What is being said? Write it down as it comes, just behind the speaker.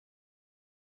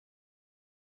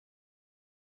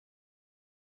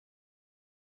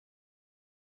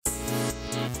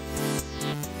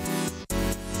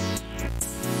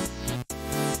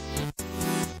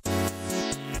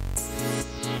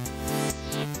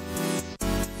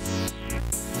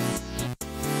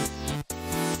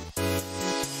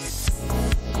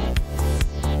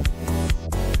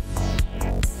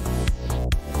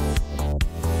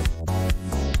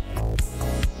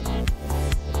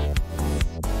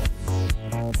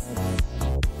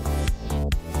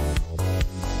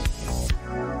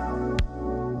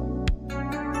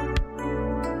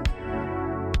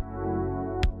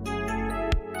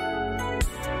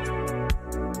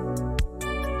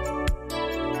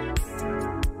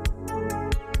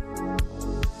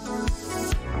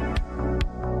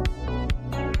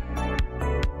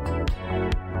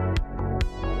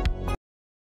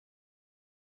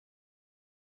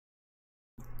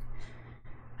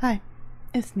Hi,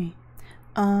 it's me.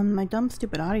 My dumb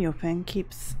stupid audio thing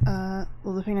keeps, well,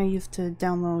 the thing I use to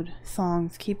download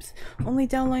songs keeps only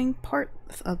downloading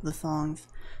parts of the songs.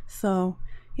 So,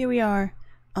 here we are.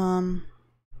 I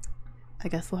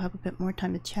guess we'll have a bit more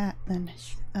time to chat then,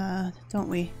 don't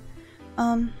we?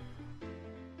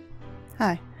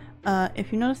 Hi.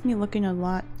 If you notice me looking a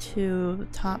lot to the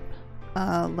top,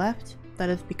 left,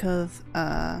 that is because,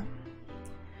 for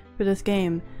this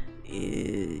game,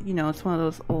 you know, it's one of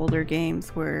those older games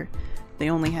where they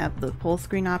only have the full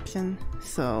screen option,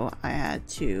 so I had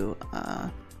to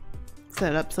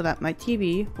set it up so that my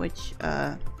TV, which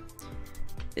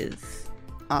is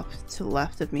off to the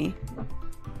left of me,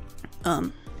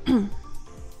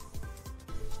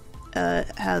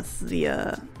 has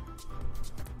the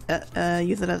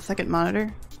use it as a second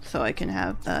monitor, so I can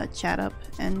have chat up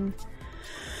and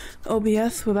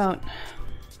OBS without,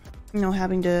 you know,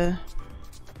 having to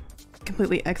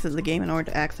completely exit the game in order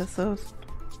to access those.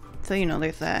 So, you know,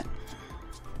 there's that.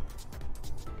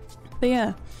 But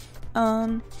yeah,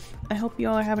 I hope you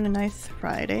all are having a nice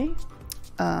Friday.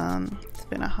 It's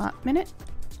been a hot minute.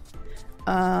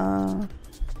 Not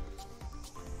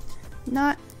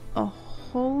a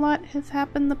whole lot has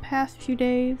happened the past few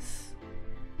days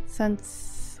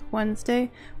since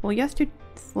Wednesday. Well,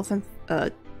 since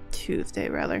Tuesday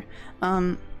rather.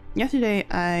 Yesterday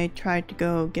I tried to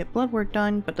go get blood work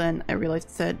done, but then I realized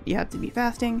it said you have to be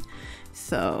fasting,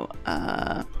 so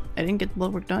I didn't get the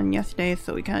blood work done yesterday,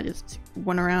 so we kind of just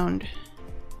went around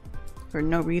for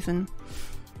no reason.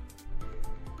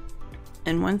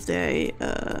 And Wednesday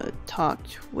I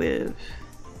talked with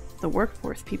the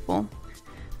workforce people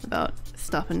about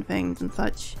stuff and things and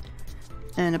such,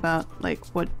 and about like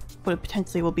what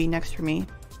potentially will be next for me,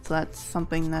 so that's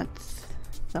something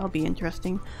that'll be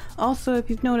interesting. Also, if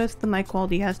you've noticed, the mic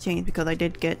quality has changed because I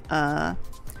did get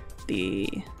the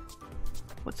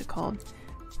what's it called,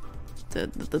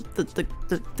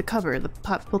 the cover, the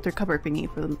pop filter cover thingy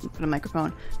for the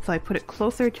microphone, so I put it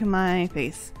closer to my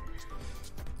face.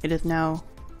 It is now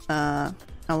a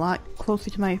lot closer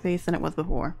to my face than it was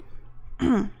before.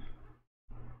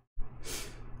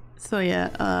 So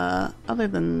yeah, other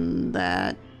than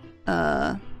that,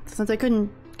 since I couldn't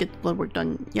get the blood work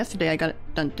done yesterday, I got it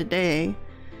done today.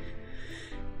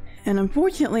 And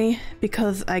unfortunately,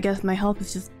 because I guess my health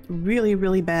is just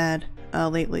really bad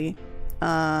lately,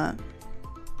 I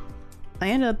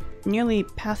ended up nearly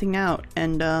passing out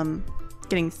and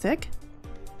getting sick.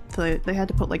 So they had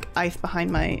to put like ice behind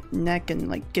my neck and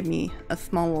like give me a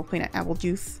small little thing of apple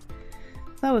juice.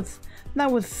 That was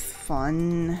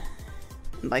fun.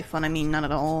 And by fun I mean not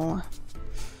at all.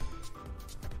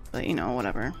 But you know,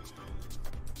 whatever.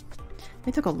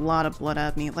 They took a lot of blood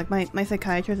out of me. Like my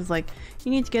psychiatrist is like,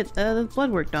 you need to get the blood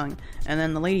work done, and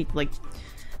then the lady like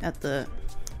at the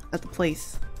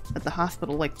place at the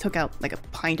hospital like took out like a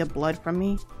pint of blood from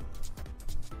me.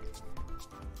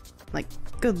 Like,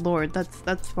 good lord,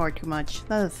 that's far too much.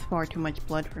 That is far too much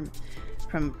blood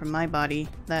from my body.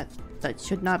 That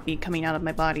should not be coming out of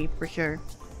my body for sure.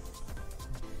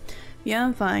 Yeah,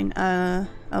 I'm fine. I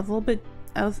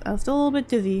was still a little bit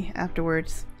dizzy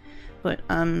afterwards, but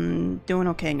I'm doing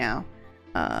okay now.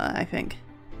 I think.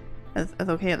 As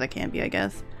okay as I can be, I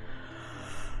guess.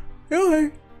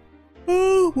 Okay.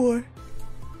 Oh boy.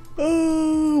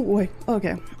 Oh boy.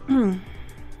 Okay.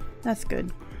 That's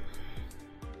good.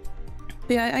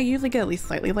 But yeah, I usually get at least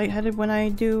slightly lightheaded when I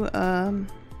do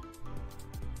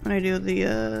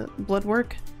the blood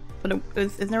work, but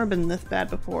it's never been this bad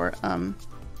before.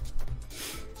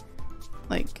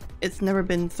 Like, it's never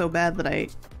been so bad that I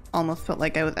almost felt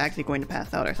like I was actually going to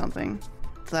pass out or something.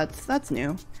 So that's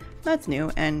new. That's new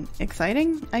and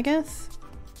exciting, I guess.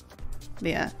 But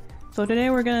yeah. So today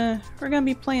we're gonna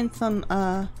be playing some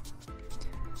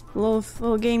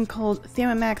little game called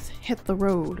Sam & Max Hit the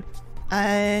Road.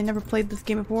 I never played this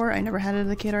game before. I never had it as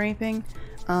a kid or anything.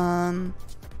 I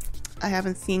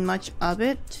haven't seen much of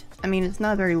it. I mean, it's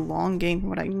not a very long game from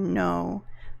what I know,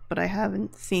 but I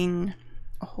haven't seen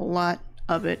a whole lot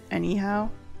of it anyhow.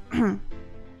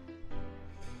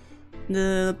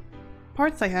 The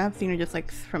parts I have seen are just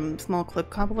like from small clip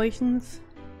compilations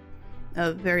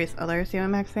of various other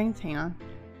Sam & Max things. Hang on.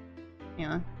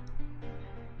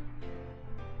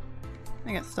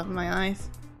 I got stuff in my eyes.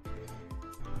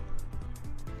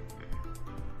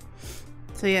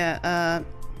 So yeah,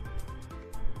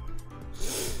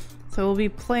 so we'll be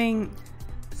playing.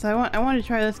 So I wanted to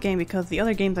try this game because the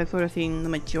other games I've sort of seen the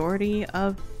majority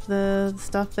of the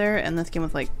stuff there, and this game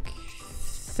was like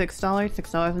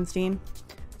 $6 in Steam.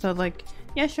 So I was like,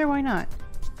 yeah, sure, why not?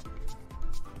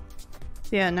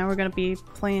 So yeah, now we're gonna be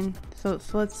playing. So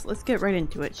let's get right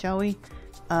into it, shall we?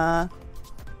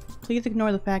 please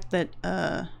ignore the fact that,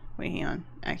 wait, hang on,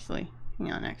 actually.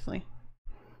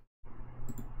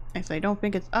 Actually, I don't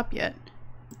think it's up yet.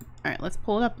 Alright, let's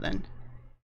pull it up then.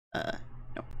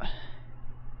 Nope.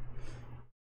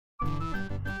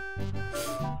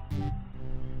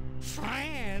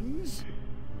 Friends?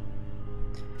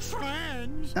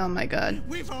 Friends? Oh my god.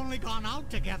 We've only gone out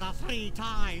together 3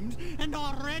 times, and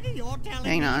already you're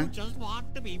telling me you just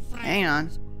want to be friends. Hang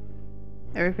on.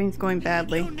 Everything's going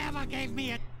badly. You never gave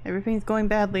me a... Everything's going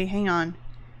badly. Hang on.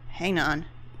 Hang on.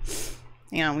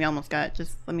 Hang on, we almost got it.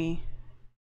 Just let me...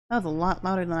 That was a lot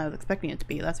louder than I was expecting it to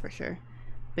be, that's for sure.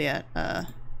 But yeah,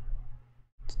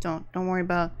 just don't worry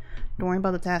about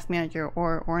the task manager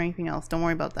or anything else. Don't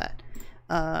worry about that.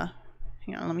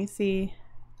 Hang on, let me see.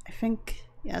 I think,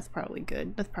 yeah, that's probably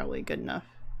good. That's probably good enough.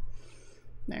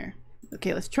 There.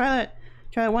 Okay, let's try that.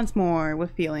 Try it once more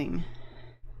with feeling.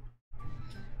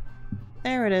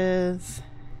 There it is.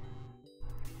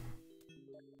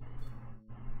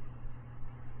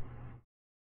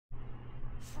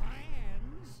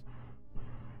 Friends?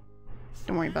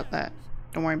 Don't worry about that.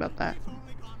 Don't worry about that. We've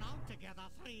only gone out together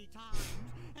 3 times,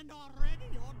 and already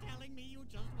you're telling me you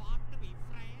just want to be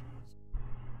friends.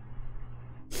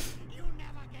 You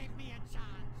never gave me a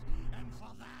chance, and for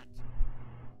that,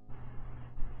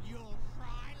 you'll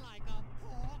fry like a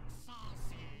pork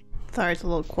sausage. Sorry, it's a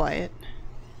little quiet.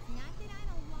 Not that I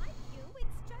don't like you,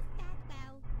 it's just that,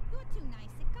 well, you're too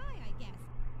nice a guy, I guess.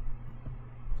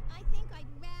 I think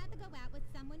I'd rather go out with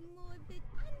someone more a bit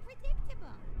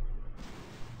unpredictable.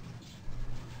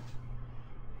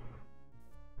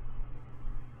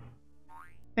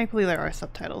 Thankfully there are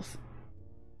subtitles.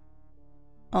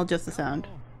 All just the sound.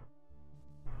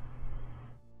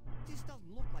 This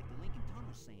doesn't look like the Lincoln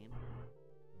Tunnel, Sam.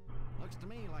 Looks to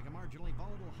me like a marginally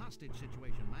volatile hostage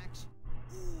situation, Max.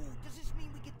 Ooh, does this mean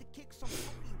we get to kick some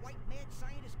funky white mad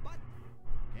scientist butt?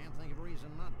 Can't think of a reason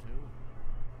not to.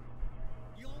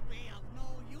 You'll be of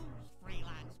no use,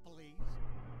 freelance police.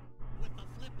 With the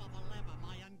flip of a lever,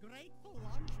 my ungrateful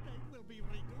lunch date will be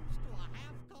reduced to a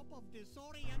half cup of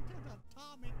disoriented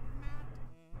atomic matter.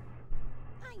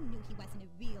 I knew he wasn't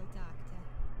a real doctor.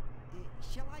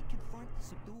 Shall I confront,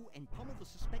 subdue, and pummel the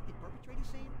suspected perpetrator,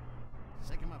 Sam?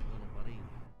 Sick him up, little buddy.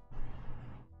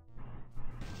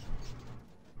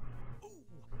 Ooh!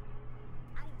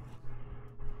 Ow!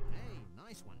 Hey,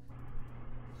 nice one.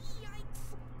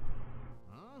 Yikes!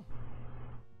 Huh?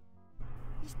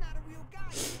 He's not a real guy,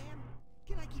 Sam.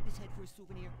 Can I keep his head for a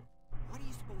souvenir? Why do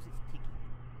you suppose it's ticking?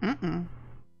 Mm-mm.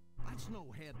 That's no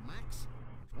head, Max.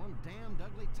 It's one damned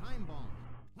ugly time bomb.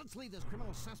 Let's leave this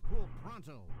criminal cesspool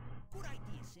pronto. Good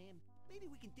idea, Sam. Maybe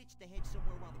we can ditch the head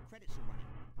somewhere while the credits are running.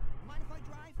 Mind if I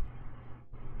drive?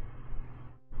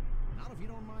 Not if you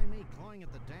don't mind me clawing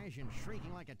at the dash and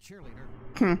shrieking like a cheerleader.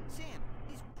 Sam,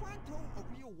 is pronto a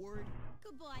real word?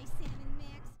 Goodbye, Sam and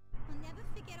Max. I'll never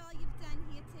forget all you've done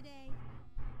here today.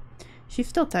 She's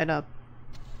still tied up.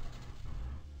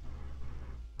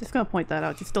 Just gonna point that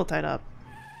out. She's still tied up.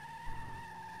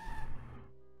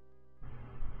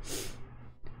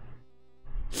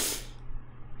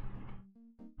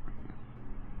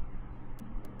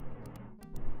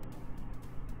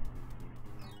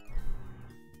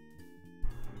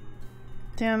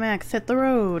 Damn, Max, hit the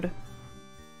road.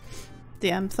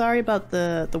 Yeah, I'm sorry about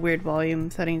the weird volume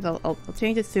settings. I'll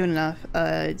change it soon enough.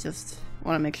 I just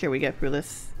want to make sure we get through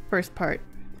this first part,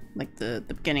 like the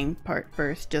beginning part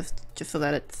first, just so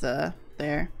that it's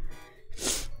there.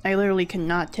 I literally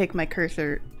cannot take my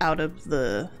cursor out of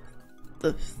the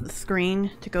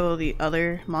screen to go to the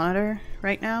other monitor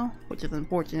right now, which is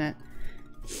unfortunate.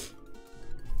 So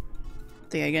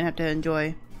yeah, you're gonna have to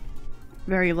enjoy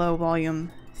very low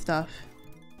volume stuff.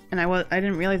 And I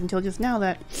didn't realize until just now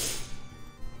that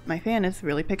my fan is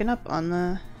really picking up on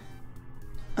the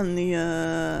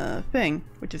thing,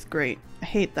 which is great. I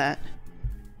hate that.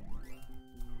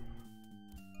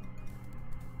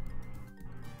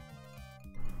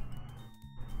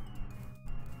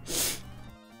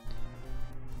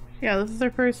 Yeah, this is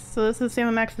our first. So this is Sam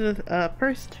and Max's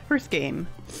first game.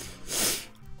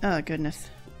 Oh goodness,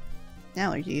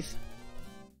 allergies.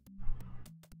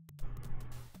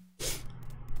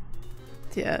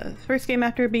 Yeah, first game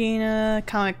after being a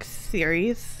comic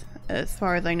series, as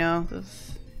far as I know.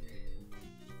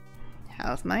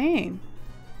 How's my aim?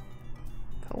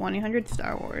 For 1-800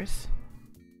 Star Wars.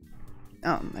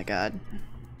 Oh my god.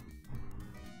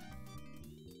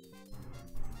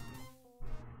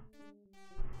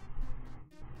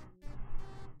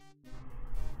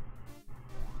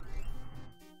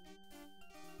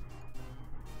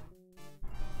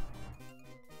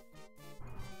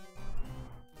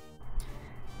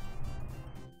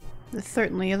 This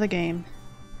certainly is a game.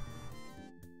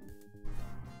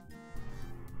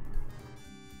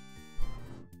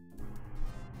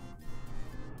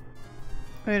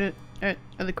 Wait, are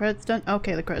the credits done?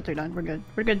 Okay, the credits are done. We're good.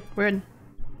 We're good. We're in.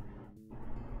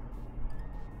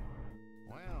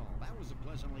 Well, that was a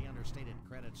pleasantly understated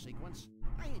credit sequence.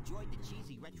 I enjoyed the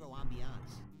cheesy retro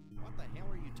ambiance. What the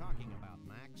hell are you talking about,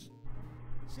 Max?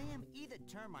 Sam, either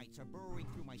termites are burrowing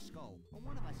through my skull, or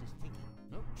one of us is ticking.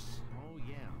 Oops. Oh,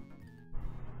 yeah.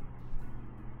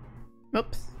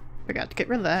 Oops. Forgot to get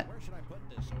rid of that. Where should I put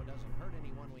this so it doesn't hurt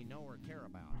anyone we know or care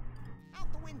about? Out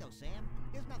the window, Sam.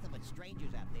 There's nothing but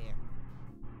strangers out there.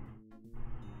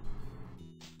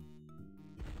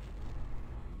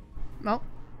 Well,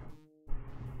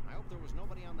 I hope there was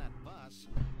nobody on that bus.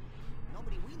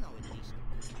 Nobody we know, at least.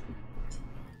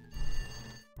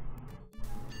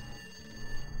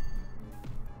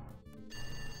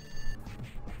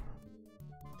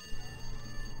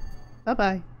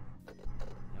 bye-bye.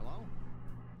 Hello?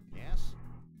 Yes?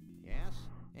 Yes?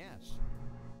 Yes?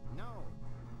 No.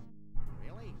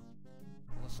 Really?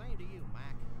 Well, the same to you,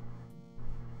 Mac.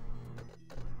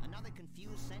 Another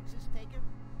confused census taker?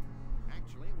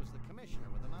 Actually, it was the commissioner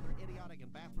with another idiotic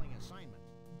and baffling assignment.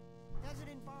 Does it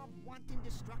involve wanton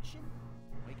destruction?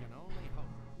 We can only hope.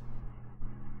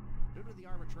 Due to the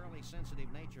arbitrarily sensitive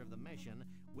nature of the mission,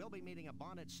 we'll be meeting a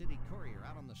bonded city courier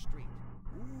out on the street.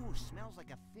 Ooh, smells like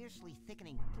a fiercely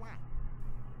thickening plot.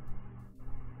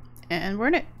 And we're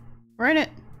in it. We're in it.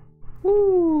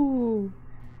 Woo!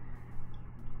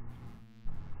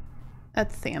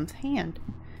 That's Sam's hand.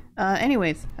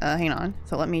 Anyways, hang on.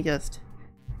 So let me just...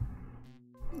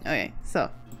 Okay, so,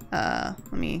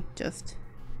 let me just...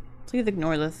 Please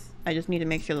ignore this. I just need to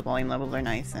make sure the volume levels are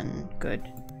nice and good.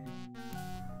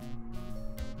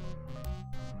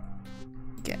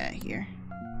 Get out of here.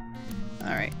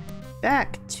 Alright.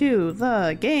 Back to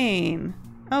the game!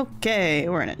 Okay,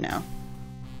 we're in it now.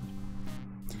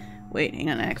 Wait, hang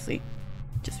on, I actually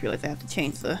just realized I have to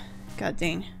change the... God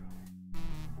dang.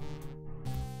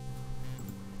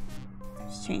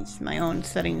 Just changed my own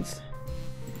settings.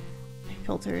 My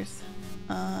filters.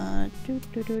 Doot.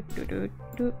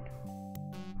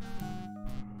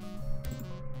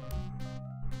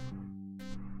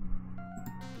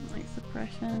 Light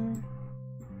suppression.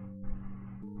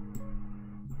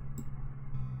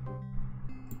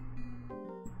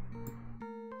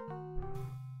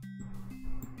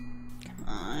 Come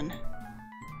on.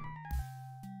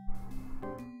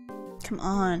 Come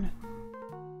on.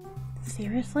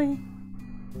 Seriously?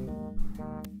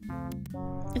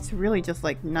 It's really just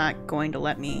like not going to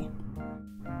let me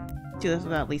do this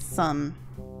without at least some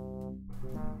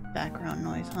background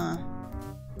noise, huh?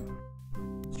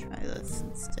 Let's try this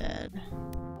instead.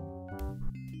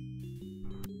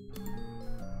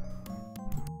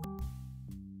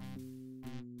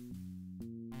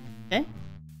 Okay.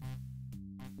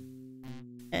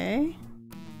 Okay.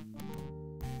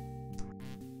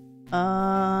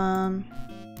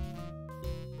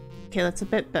 Okay, that's a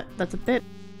bit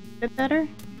better.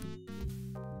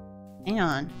 Hang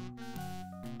on.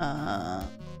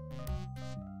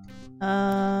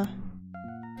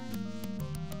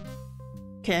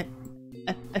 Okay.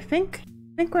 I think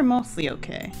we're mostly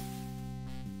okay.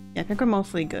 Yeah, I think we're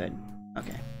mostly good.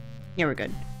 Okay. Yeah, we're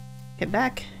good.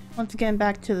 Okay, once again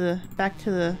back to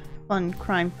the fun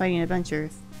crime fighting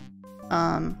adventures.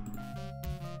 Alright.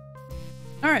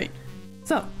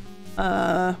 So,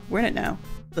 we're in it now.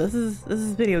 So this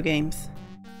is video games.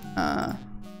 So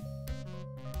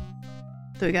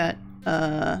we got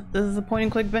this is a point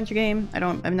and click adventure game.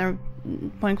 I've never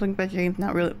point and click adventure games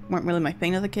weren't really my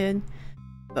thing as a kid.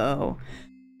 So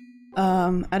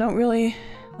I don't really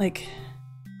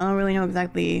know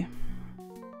exactly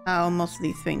how most of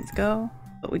these things go.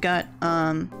 But we got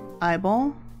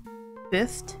eyeball,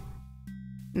 fist,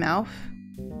 mouth,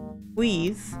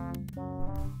 squeeze,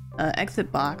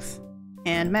 exit box,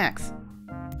 and max.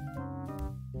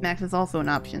 Max is also an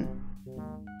option.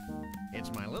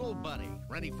 It's my little buddy,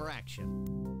 ready for action.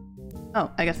 Oh,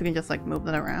 I guess we can just like move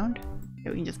that around. Okay,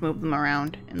 we can just move them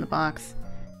around in the box.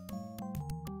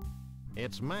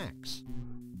 It's Max.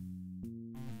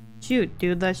 Shoot,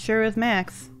 dude, that sure is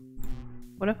Max.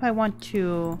 What if I want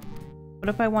to... I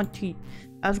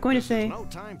was going to say... No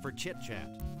time for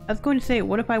chit-chat. I was going to say,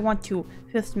 what if I want to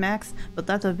fist Max? But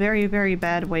that's a very, very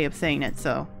bad way of saying it,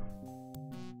 so...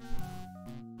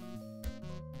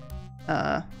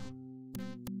 Alright,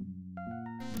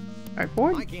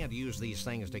 board? I can't use these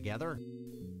things together.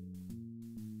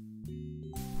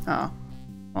 Oh.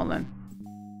 Well then.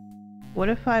 What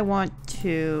if I want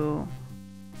to...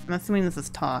 I'm assuming this is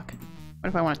talk. What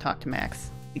if I want to talk to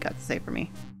Max? You got to say for me.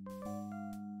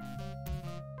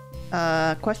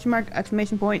 Question mark,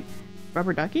 exclamation point,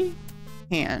 rubber ducky?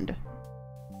 Hand.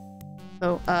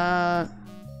 So,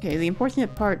 Okay, the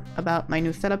unfortunate part about my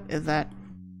new setup is that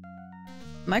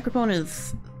microphone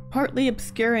is partly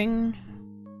obscuring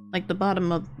like the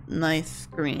bottom of my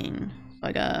screen. So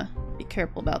I gotta be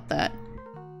careful about that.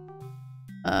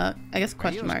 I guess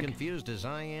question mark. Are you as confused as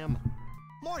I am?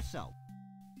 More so.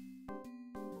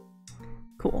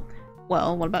 Cool.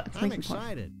 Well, what about I'm exclamation point?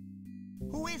 excited.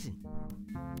 Who isn't?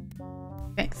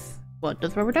 Thanks. What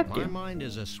does rubber duck My do? mind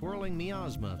is a swirling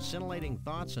miasma of scintillating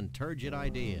thoughts and turgid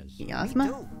ideas. Miasma?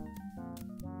 Me too.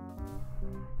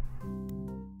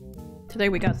 Today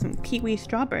we got some kiwi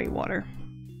strawberry water.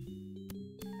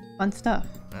 Fun stuff.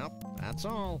 Well, that's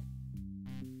all.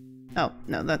 Oh,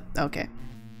 no, okay.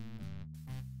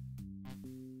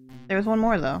 There's one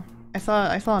more though. I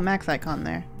saw a max icon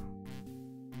there.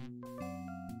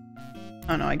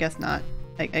 Oh no, I guess not.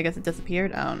 I guess it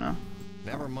disappeared? I don't know.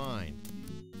 Never mind.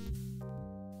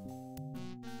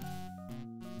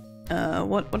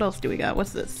 What else do we got?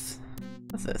 What's this?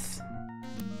 What's this?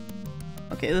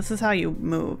 Okay, this is how you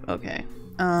move. Okay.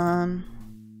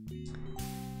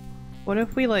 What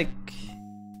if we, like,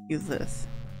 use this?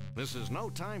 This is no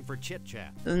time for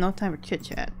chit-chat. There's no time for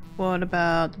chit-chat. What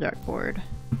about the dartboard?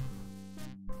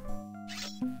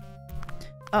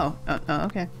 Oh,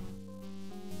 okay.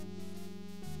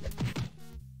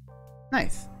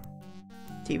 Nice.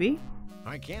 TV?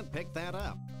 I can't pick that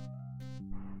up.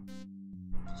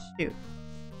 Shoot.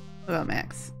 What about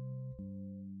Max?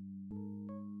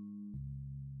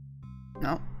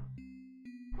 No.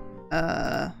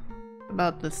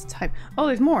 About this type. Oh,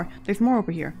 there's more! There's more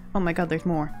over here. Oh my god, there's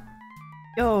more.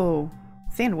 Yo!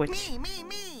 Sandwich.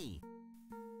 Me!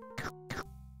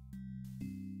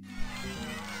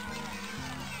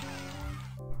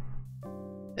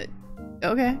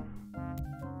 Okay.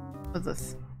 What's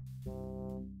this?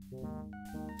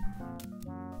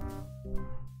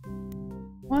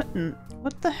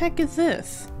 What the heck is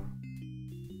this?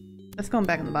 Let's go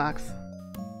back in the box.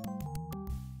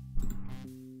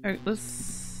 Alright,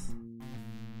 let's...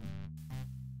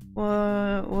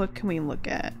 What can we look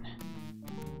at?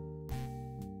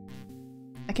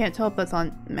 I can't tell if that's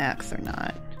on Max or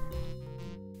not.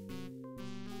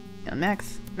 Yeah,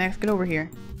 Max, get over here.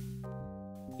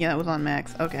 Yeah, it was on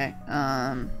Max. Okay,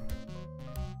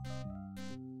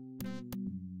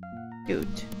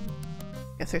 Shoot.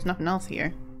 Guess there's nothing else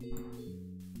here.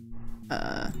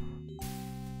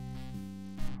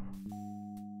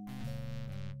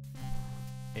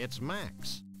 It's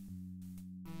Max.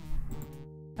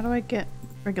 How do I get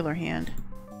regular hand?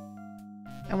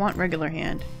 I want regular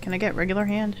hand. Can I get regular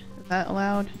hand? Is that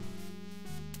allowed?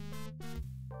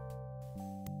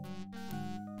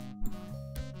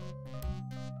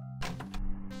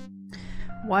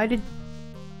 Why did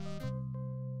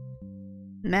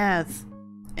Maz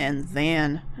and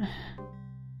Zan?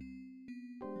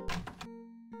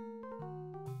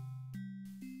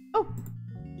 Oh!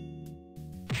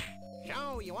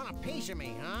 So, you want a piece of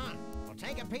me, huh? Well,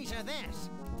 take a piece of this.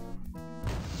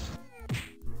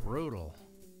 Brutal.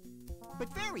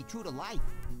 But very true to life.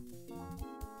 And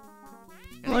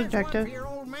Hello, here's one detective. for your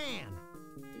old man.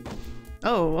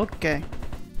 Oh, okay.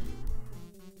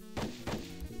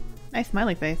 Nice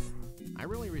smiley face. I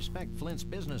really respect Flint's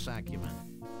business acumen.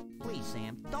 Please,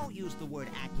 Sam, don't use the word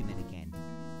acumen again.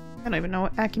 I don't even know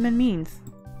what acumen means.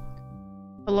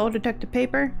 Hello, Detective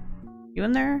Paper? You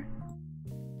in there?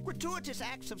 Gratuitous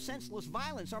acts of senseless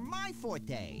violence are my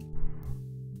forte.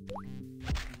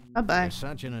 Bye-bye. You're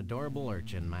such an adorable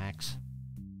urchin, Max.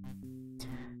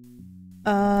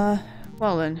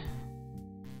 Well then.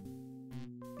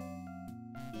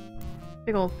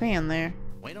 Big old fan there.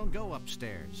 We don't go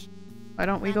upstairs. Why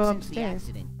don't we go Not since the upstairs?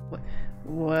 accident.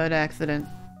 What accident?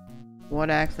 What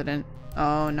accident?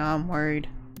 Oh, now I'm worried.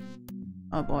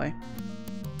 Oh boy.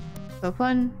 So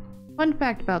fun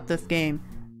fact about this game.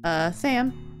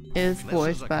 Sam is This is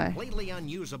voiced a by... completely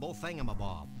unusable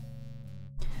thingamabob.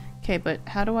 Okay, but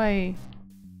how do I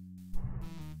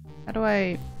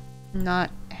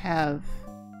not have...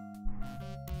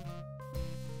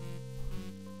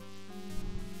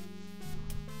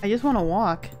 I just want to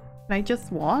walk. Can I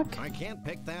just walk? I can't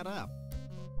pick that up.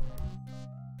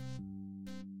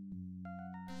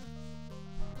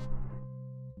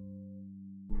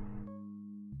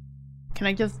 Can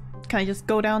I just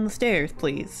go down the stairs,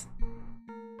 please?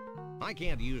 I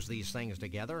can't use these things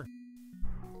together.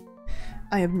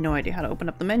 I have no idea how to open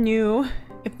up the menu.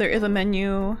 If there is a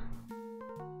menu.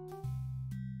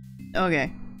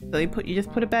 Okay. So you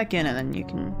just put it back in and then you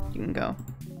can go.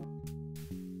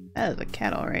 That is a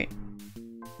cat, alright.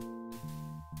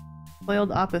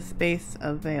 Spoiled office space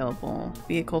available.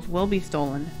 Vehicles will be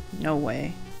stolen. No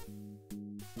way.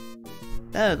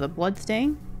 That is a blood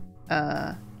stain?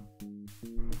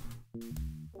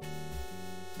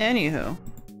 Anywho.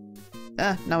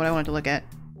 Not what I wanted to look at.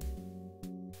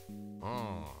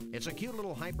 Oh, it's a cute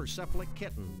little hypercephalic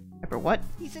kitten. For what?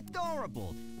 He's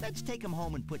adorable. Let's take him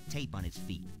home and put tape on his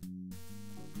feet.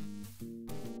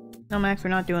 No, Max, we're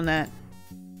not doing that.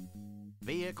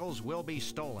 Vehicles will be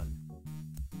stolen.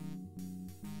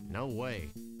 No way.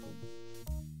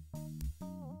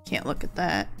 Can't look at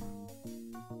that.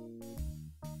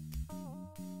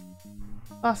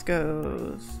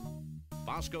 Bosco's.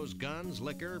 Bosco's guns,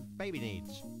 liquor, baby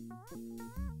needs.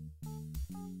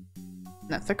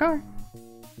 That's the car.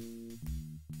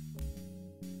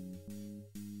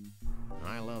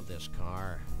 I love this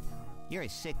car. You're a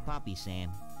sick puppy, Sam.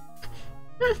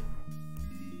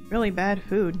 Really bad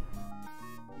food.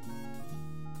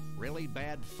 Really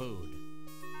bad food.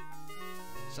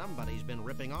 Somebody's been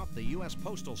ripping off the U.S.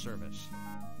 Postal Service.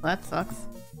 Well, that sucks.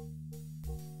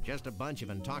 Just a bunch of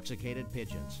intoxicated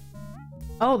pigeons.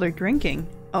 Oh, they're drinking.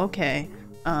 Okay.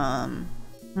 I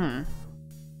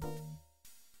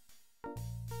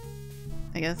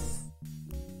guess.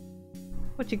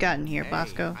 What you got in here, Hey,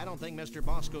 Bosco? I don't think Mr.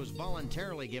 Bosco's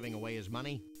voluntarily giving away his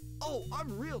money. Oh,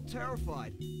 I'm real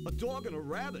terrified. A dog and a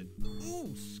rabbit.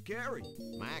 Ooh, scary.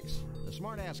 Max, the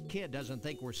smart-ass kid doesn't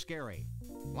think we're scary.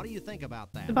 What do you think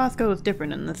about that? The Bosco is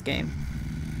different in this game.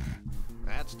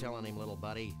 That's telling him, little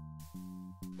buddy.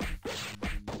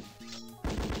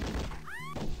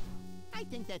 I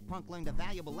think that punk learned a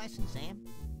valuable lesson, Sam.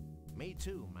 Me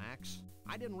too, Max.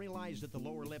 I didn't realize that the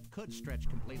lower lip could stretch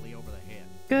completely over the head.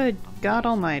 Good God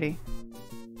Almighty.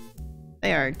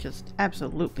 They are just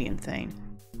absolutely insane.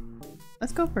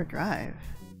 Let's go for a drive.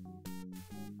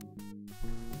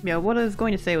 Yeah, what I was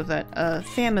going to say was that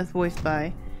Sam is voiced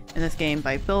by, in this game,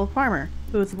 by Bill Farmer,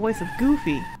 who is the voice of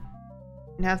Goofy,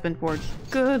 and has been for a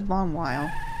good long while.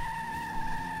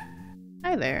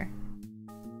 Hi there.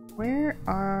 Where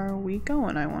are we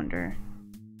going, I wonder?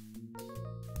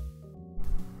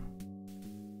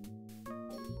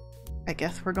 I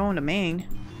guess we're going to Maine.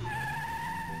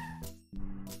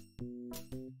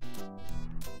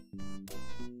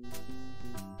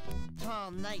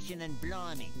 Tall nation and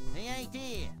blimey. The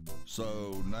idea.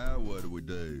 So now what do we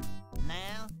do?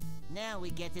 Now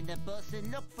we get in the bus and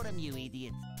look for them, you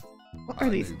idiot. What I are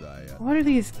knew these? that. What are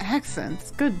these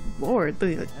accents? Good lord,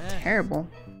 these are terrible.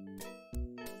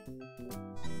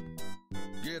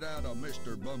 Get out of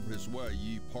Mr. Bumpus' way,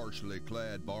 you partially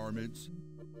clad varmints.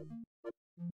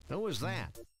 Who was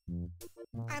that?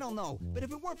 I don't know, but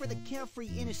if it weren't for the carefree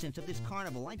innocence of this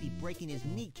carnival, I'd be breaking his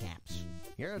kneecaps.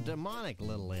 You're a demonic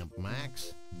little imp,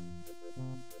 Max.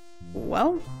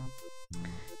 Well,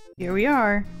 here we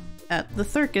are at the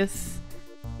circus.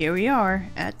 Here we are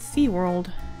at SeaWorld.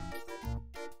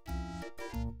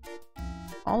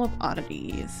 Hall of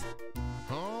Oddities.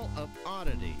 Hall of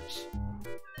Oddities.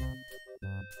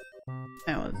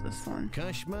 That was this one.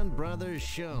 Cushman Brothers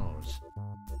Shows.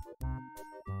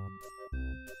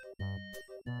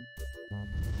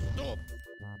 Stop!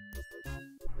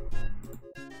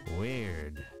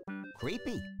 Weird.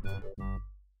 Creepy.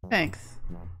 Thanks.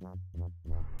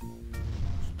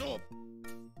 Stop!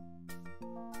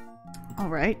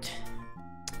 Alright.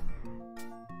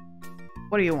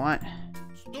 What do you want?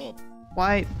 Stop!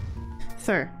 Why?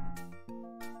 Sir.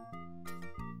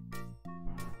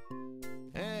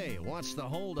 Hey, what's the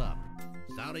holdup?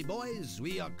 Sorry, boys,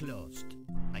 we are closed.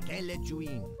 I can't let you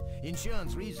in.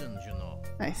 Insurance reasons, you know.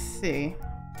 I see.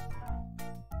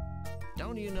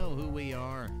 Don't you know who we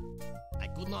are? I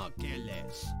could not care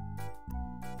less.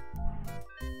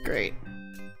 Great.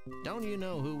 Don't you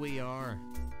know who we are?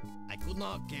 I could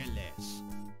not care less.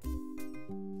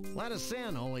 Let us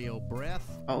in, Oleo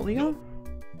Breath. Oleo?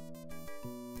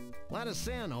 Let us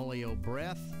in, Oleo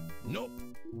Breath. Nope.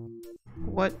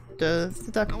 What does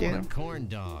the duck I do? want a corn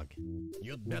dog.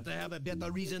 You'd better have a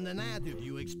better reason than that if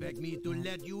you expect me to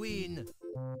let you in.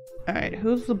 Alright,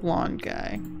 who's the blonde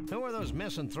guy? Who are those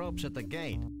misanthropes at the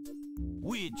gate?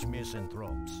 Which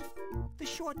misanthropes? The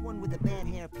short one with the bad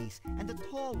hairpiece, and the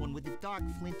tall one with the dark,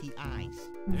 flinty eyes.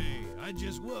 Hey, I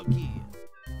just work here.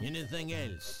 Anything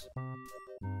else?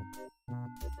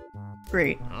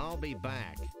 Great. I'll be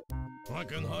back. I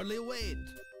can hardly wait.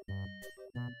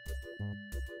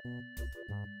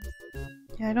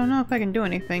 Yeah, I don't know if I can do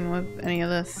anything with any of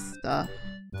this stuff.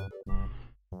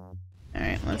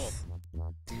 Alright, let's...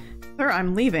 Sir,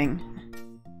 I'm leaving.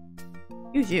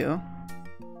 Use you.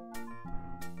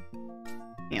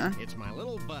 Yeah. It's my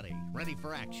little buddy, ready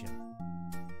for action.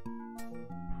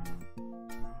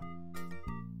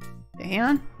 Okay, hang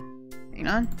on. Hang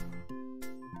on.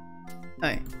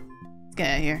 Okay. Let's get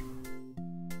out of here.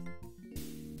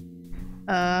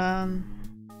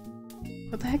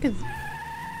 What the heck is...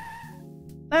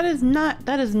 That is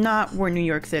not where New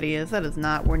York City is. That is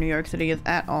not where New York City is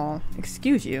at all.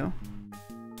 Excuse you.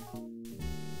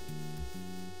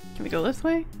 Can we go this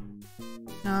way?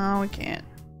 No, we can't.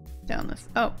 Down this.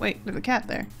 Oh, wait, there's a cat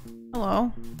there.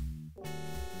 Hello.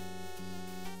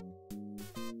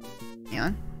 Hang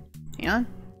on. Hang on.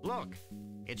 Look,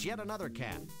 it's yet another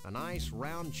cat. A nice,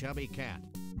 round, chubby cat.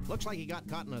 Looks like he got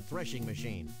caught in a threshing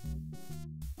machine.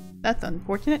 That's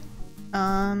unfortunate.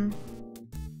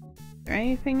 Is there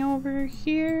anything over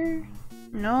here?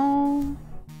 No.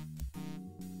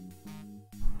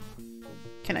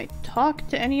 Can I talk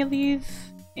to any of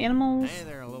these animals? Hey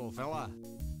there, little fella.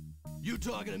 You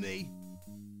talking to me?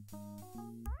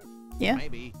 Yeah.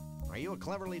 Maybe. Are you a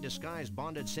cleverly disguised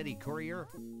bonded city courier?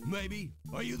 Maybe.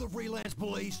 Are you the freelance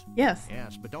police? Yes.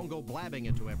 Yes, but don't go blabbing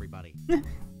it to everybody.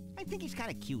 I think he's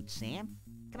kind of cute, Sam.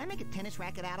 Can I make a tennis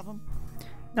racket out of him?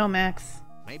 No, Max.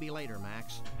 Maybe later,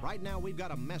 Max. Right now, we've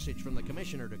got a message from the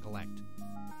commissioner to collect.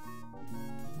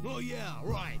 Oh yeah,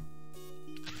 right.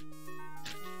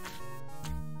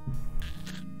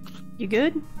 You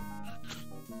good?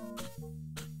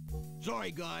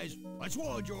 Sorry guys, I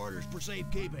swallowed your orders for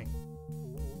safekeeping.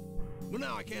 But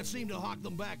now I can't seem to hawk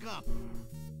them back up.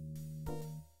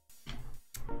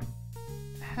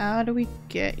 How do we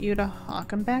get you to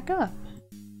hawk him back up?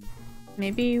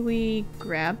 Maybe we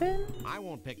grab him? I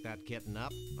won't pick that kitten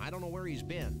up. I don't know where he's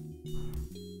been.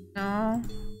 No.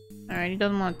 Alright, he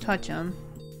doesn't want to touch him.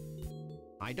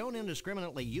 I don't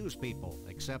indiscriminately use people,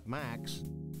 except Max.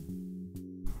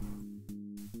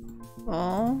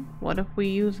 Well, what if we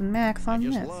use Max I on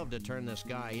just this? love to turn this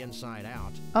guy inside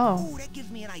out. Oh. Ooh, that gives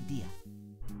me an idea.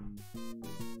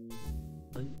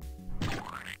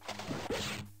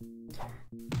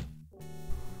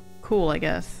 Cool, I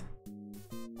guess.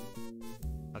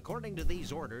 According to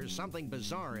these orders, something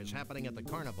bizarre is happening at the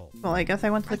carnival. Well, I guess I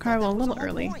went to the carnival a little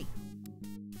early.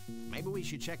 Maybe we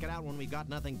should check it out when we got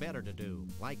nothing better to do,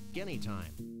 like any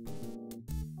time.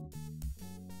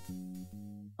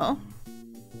 Oh.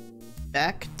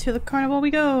 Back to the carnival we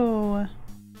go!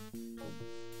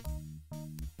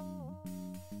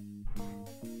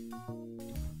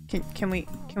 Can we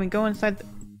go inside the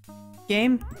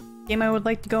game? Game, I would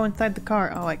like to go inside the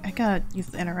car. Oh, I gotta use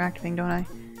the interact thing, don't I?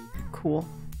 Cool.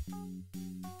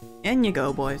 In you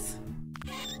go, boys.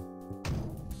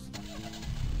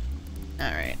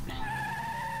 Alright.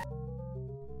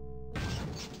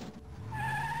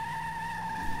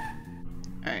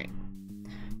 Alright.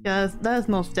 Yeah, that is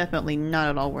most definitely not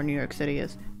at all where New York City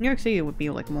is. New York City would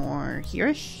be like more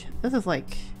here-ish. This is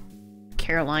like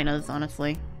Carolinas,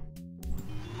 honestly.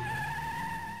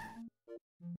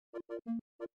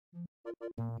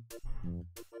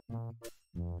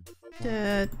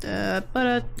 Da da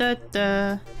ba da da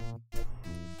da.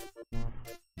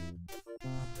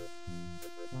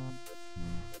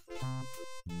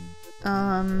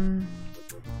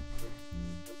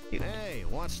 Hey,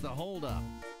 what's the holdup?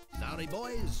 Sorry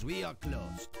boys, we are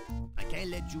closed. I can't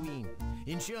let you in.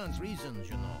 Insurance reasons,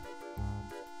 you know.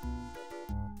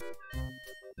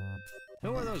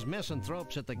 Who are those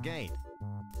misanthropes at the gate?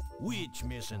 Which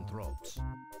misanthropes?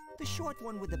 The short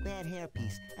one with the bad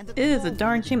hairpiece and the It is a tall one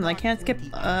darn with the shame that I dark can't skip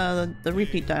goatee. the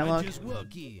repeat dialogue. I just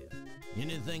work here.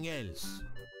 Anything else?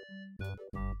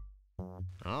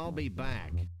 I'll be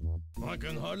back. I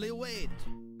can hardly wait.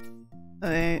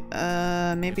 Okay,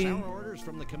 maybe. It's our orders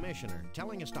from the commissioner,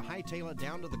 telling us to hightail it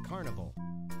down to the carnival.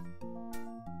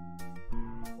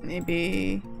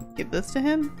 Maybe give this to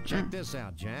him? Check this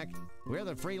out, Jack. We're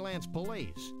the freelance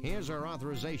police. Here's our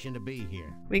authorization to be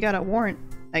here. We got a warrant,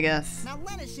 I guess. Now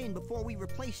let us in before we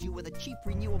replace you with a cheap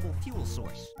renewable fuel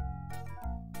source.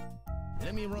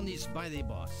 Let me run this by the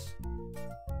boss.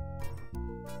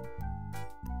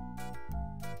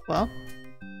 Well,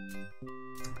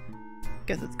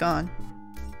 guess it's gone.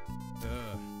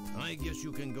 I guess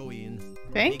you can go in.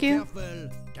 Thank Be you. careful.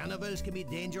 Cannibals can be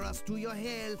dangerous to your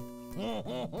health.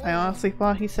 I honestly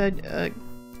thought he said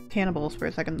cannibals for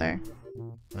a second there.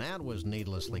 That was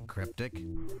needlessly cryptic.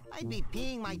 I'd be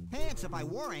peeing my pants if I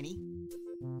wore any.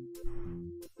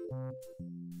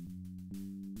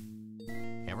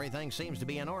 Everything seems to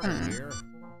be in order here.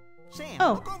 Sam,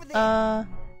 Oh, look over there.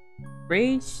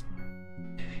 Rage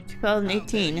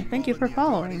 2018. Thank you for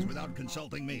following. Without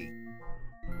consulting me.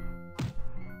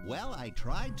 Well, I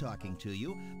tried talking to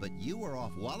you, but you were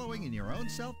off wallowing in your own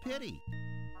self-pity.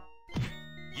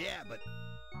 Yeah, but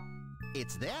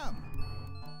it's them.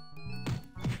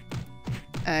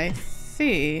 I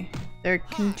see. They're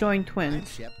conjoined I'm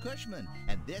twins. Shep Cushman,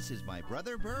 and this is my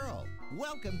brother Burl.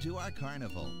 Welcome to our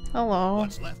carnival. Hello.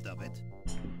 What's left of it?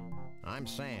 I'm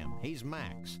Sam. He's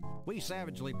Max. We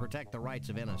savagely protect the rights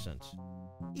of innocents.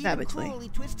 Even Savagely. cruelly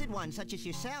twisted ones such as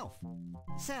yourself.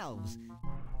 Selves.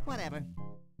 Whatever.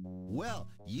 Well,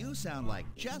 you sound like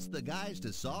just the guys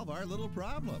to solve our little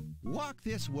problem. Walk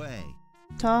this way.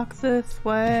 Talk this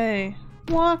way.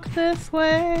 Walk this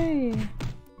way.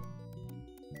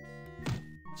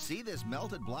 See this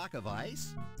melted block of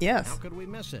ice? How Yes. could we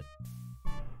miss it?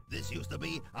 This used to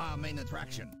be our main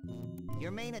attraction.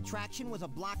 Your main attraction was a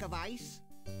block of ice?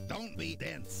 Don't be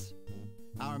dense.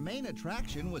 Our main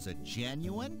attraction was a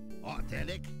genuine,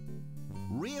 Authentic.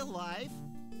 real life,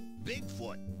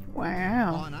 Bigfoot.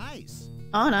 Wow. on ice.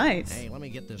 On ice. Hey, let me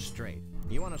get this straight.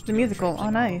 You want us to The go musical, traipsing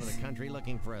On all Ice. over the country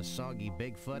looking for a soggy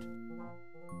Bigfoot?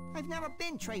 I've never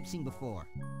been traipsing before.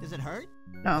 Does it hurt?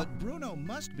 No. But Bruno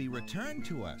must be returned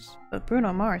to us. But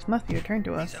Bruno Mars must be returned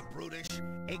to us. He's a brutish,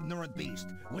 ignorant beast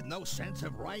with no sense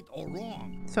of right or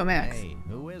wrong. So Max. Hey,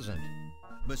 who isn't?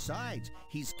 Besides,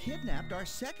 he's kidnapped our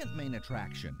second main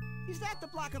attraction. Is that the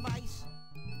block of ice?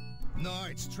 No,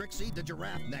 it's Trixie, the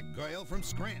giraffe neck girl from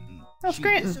Scranton. Oh, She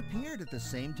Scranton. disappeared at the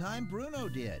same time Bruno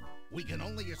did. We can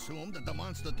only assume that the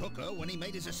monster took her when he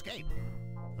made his escape.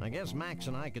 I guess Max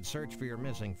and I could search for your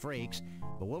missing freaks,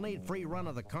 but we'll need free run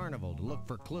of the carnival to look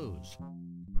for clues.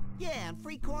 Yeah, and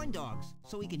free corn dogs,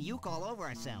 so we can uke all over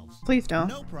ourselves. Please don't.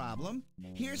 No problem.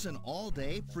 Here's an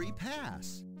all-day free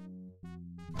pass.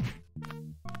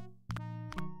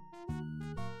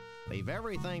 Leave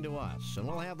everything to us, and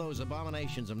we'll have those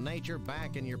abominations of nature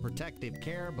back in your protective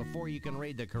care before you can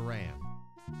read the Quran.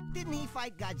 Didn't he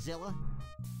fight Godzilla?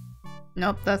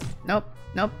 Nope,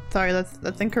 nope. Sorry,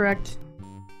 that's incorrect.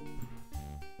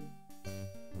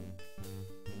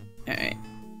 Alright.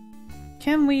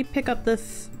 Can we pick up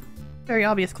this very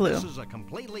obvious clue? This is a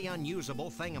completely unusable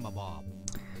thingamabob.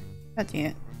 God damn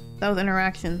it. That was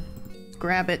interaction. Let's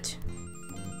grab it.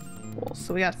 Cool,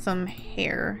 so we got some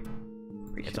hair.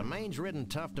 It's a mange-ridden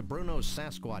tuft of Bruno's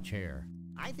Sasquatch hair.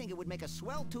 I think it would make a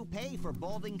swell toupee for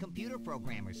balding computer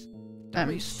programmers. Don't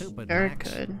be I'm stupid, sure it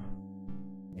Max. could.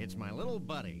 It's my little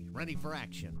buddy, ready for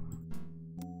action.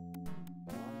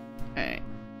 Alright.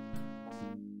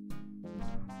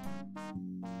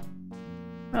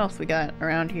 What else we got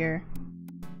around here?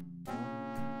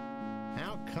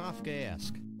 How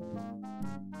Kafkaesque.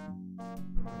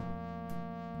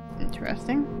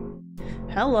 Interesting.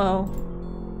 Hello.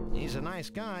 He's a nice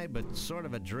guy, but sort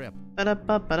of a drip.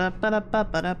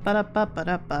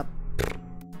 Ba-da-ba-ba-da-ba-da-ba-da-ba-da-ba-da-ba.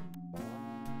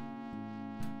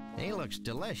 He looks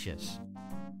delicious.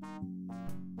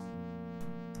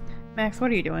 Max,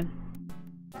 what are you doing?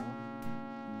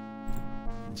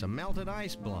 It's a melted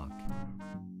ice block.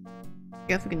 I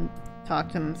guess we can talk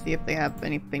to them, see if they have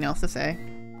anything else to say.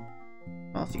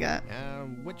 What else you got?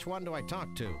 Which one do I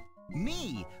talk to?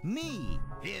 Me!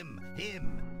 Him.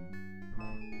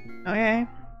 Okay.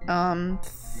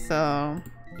 So...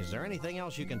 Is there anything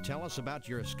else you can tell us about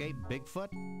your escaped Bigfoot?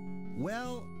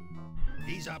 Well,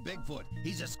 He's our Bigfoot.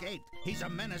 He's escaped. He's a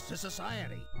menace to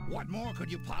society. What more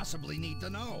could you possibly need to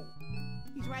know?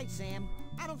 He's right, Sam.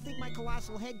 I don't think my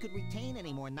colossal head could retain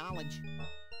any more knowledge.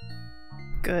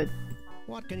 Good.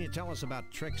 What can you tell us about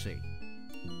Trixie?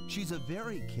 she's a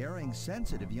very caring,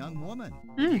 sensitive young woman.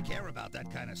 You care about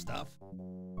that kind of stuff?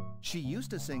 She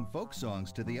used to sing folk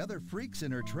songs to the other freaks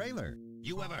in her trailer.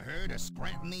 You ever heard a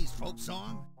Scrantonese folk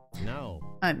song? No.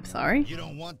 I'm sorry? You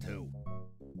don't want to.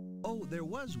 Oh, there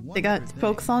was one They got other thing.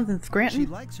 folk songs in She Scranton?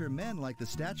 likes her men like the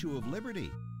Statue of Liberty.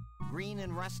 Green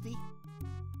and rusty?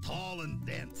 Tall and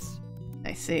dense.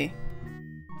 I see.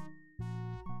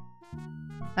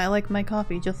 I like my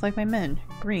coffee just like my men.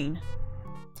 Green.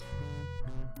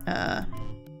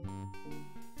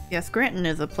 Yeah, Scranton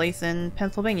is a place in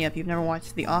Pennsylvania if you've never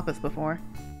watched The Office before.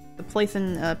 The place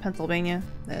in Pennsylvania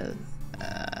is,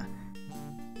 I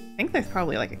think there's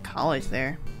probably like a college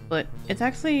there, but it's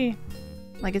actually,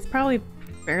 like, it's probably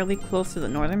fairly close to the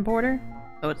northern border,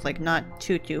 so it's like not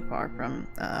too far from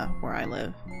where I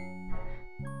live.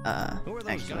 Who are those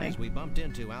Actually. guys we bumped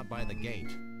into out by the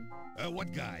gate?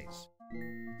 What guys?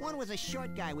 One was a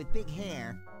short guy with big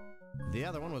hair. The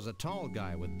other one was a tall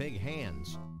guy with big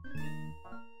hands.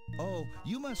 Oh,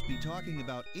 you must be talking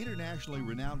about internationally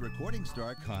renowned recording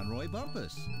star Conroy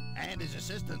Bumpus. And his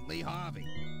assistant, Lee Harvey.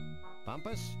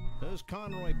 Bumpus? Who's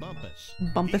Conroy Bumpus?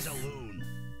 Bumpus. He's a loon.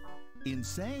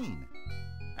 Insane.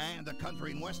 And a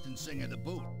country and western singer to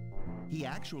boot. He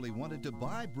actually wanted to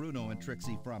buy Bruno and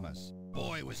Trixie from us.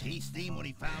 Boy, was he steamed when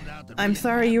he found out that I'm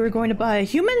sorry you were going to buy a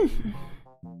human?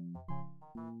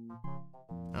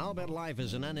 I'll bet life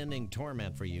is an unending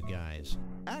torment for you guys.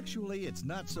 Actually, it's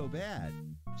not so bad.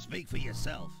 Speak for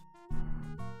yourself.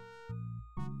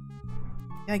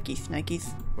 Yikes,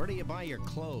 Nikes. Where do you buy your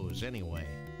clothes, anyway?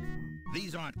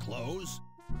 These aren't clothes.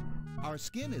 Our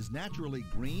skin is naturally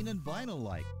green and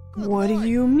vinyl-like. Good What do Lord,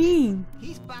 you mean?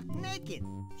 He's buck naked.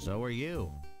 So are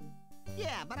you.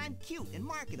 Yeah, but I'm cute and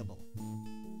marketable.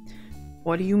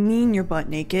 What do you mean you're butt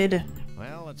naked?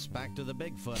 Well, it's back to the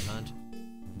Bigfoot hunt.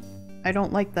 I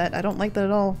don't like that. I don't like that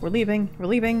at all. We're leaving. We're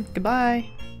leaving. Goodbye.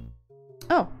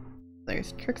 Oh,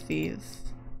 there's Trixie's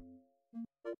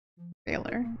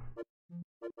trailer.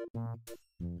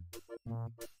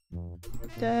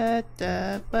 Da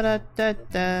da ba da da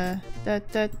da da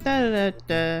da da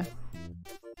da.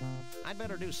 I'd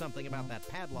better do something about that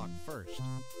padlock first.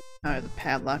 Oh, there's a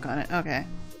padlock on it. Okay.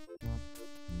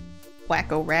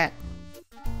 Wacko rat.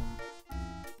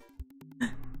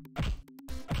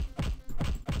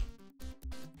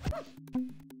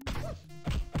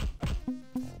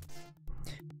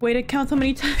 Way to count how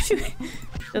many times you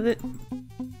does it.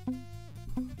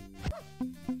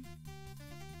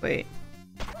 Wait.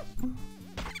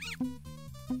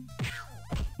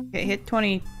 Okay, hit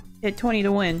 20. Hit 20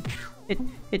 to win. Hit.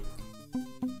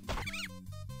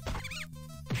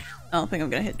 I don't think I'm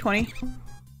gonna hit 20.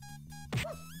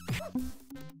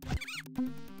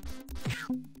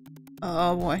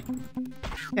 Oh boy.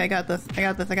 Okay, I got this. I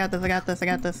got this. I got this. I got this. I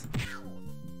got this.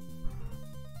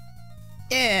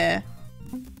 Yeah.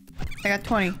 I got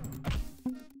 20.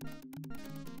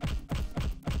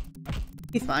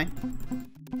 He's fine.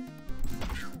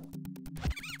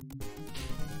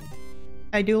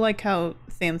 I do like how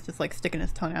Sam's just like sticking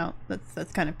his tongue out.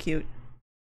 That's kind of cute.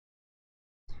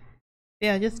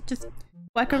 Yeah, just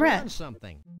whack a I rat. won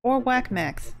something. Or whack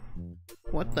Max.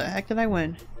 What the heck did I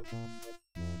win?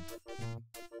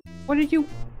 What did you...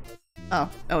 Oh,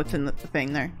 it's in the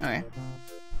thing there. Okay.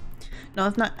 No,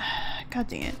 it's not. God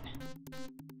dang it.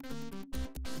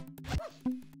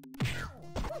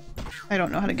 I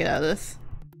don't know how to get out of this.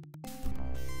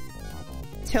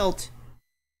 Tilt.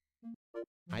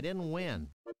 I didn't win.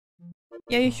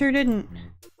 Yeah, you sure didn't.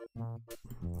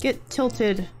 Get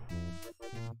tilted.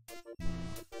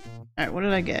 Alright, what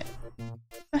did I get?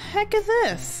 The heck is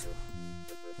this?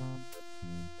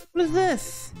 What is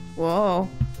this? Whoa.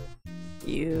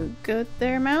 You good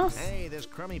there, mouse? Hey, this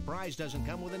crummy prize doesn't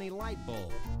come with any light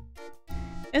bulb.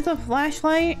 It's a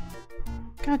flashlight?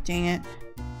 God dang it.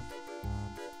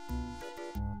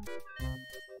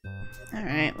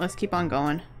 Alright, let's keep on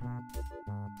going.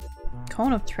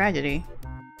 Cone of Tragedy.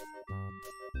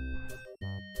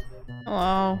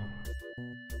 Hello.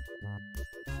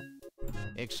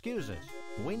 Excuse us.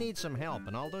 We need some help,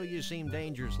 and although you seem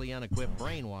dangerously unequipped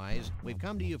brain-wise, we've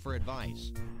come to you for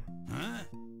advice. Huh?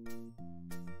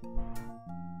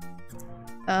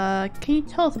 Can you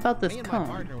tell us about this Me and cone? my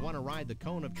partner want to ride the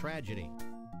Cone of Tragedy.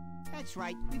 That's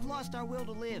right. We've lost our will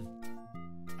to live.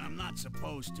 I'm not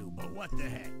supposed to, but what the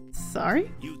heck?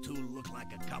 Sorry? You two look like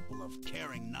a couple of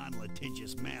caring,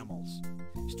 non-litigious mammals.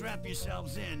 Strap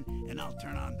yourselves in, and I'll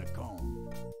turn on the cone.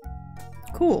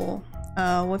 Cool.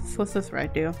 What's this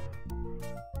ride do?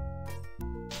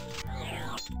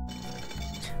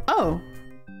 Oh!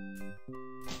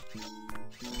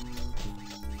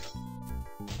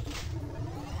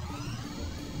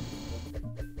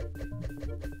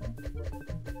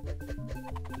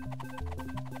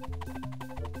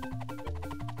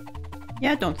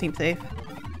 Yeah, it don't seem safe.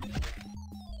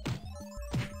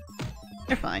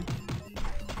 You're fine.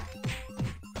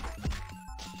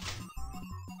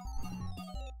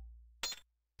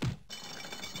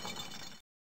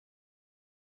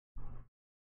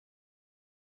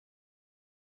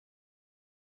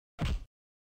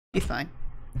 He's fine.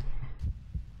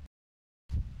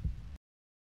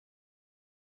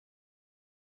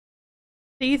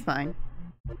 He's fine.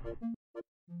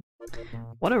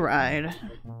 What a ride.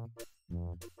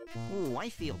 Ooh, I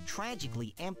feel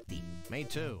tragically empty. Me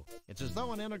too. It's as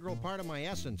though an integral part of my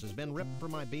essence has been ripped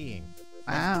from my being.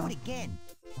 Let's Wow. do it again.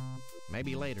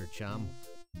 Maybe later, chum.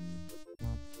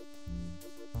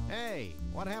 Hey,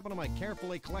 what happened to my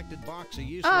carefully collected box of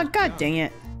useless Oh, god junk? dang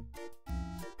it.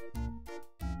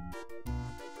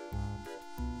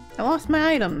 I lost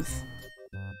my items.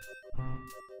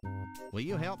 Will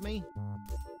you help me?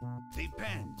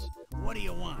 Depends. What do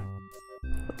you want?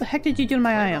 What the heck did you do to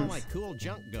my Where did all items? my cool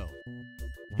junk go?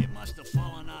 It must have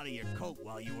fallen out of your coat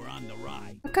while you were on the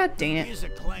ride. Oh, god dang it. Here's a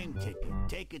claim ticket.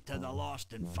 Take it to the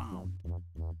Lost and Found.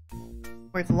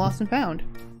 Where's the lost and found?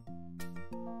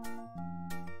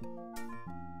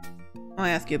 I'll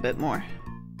ask you a bit more.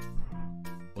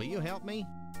 Will you help me?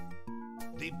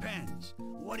 Depends.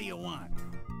 What do you want?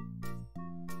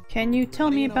 Can you tell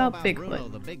What do me you know about about Bigfoot? Bruno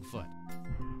the Bigfoot?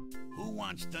 Who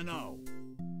wants to know?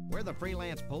 We're the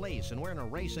freelance police, and we're in a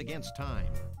race against time.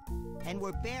 And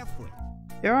we're barefoot.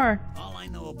 There are. All I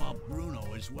know about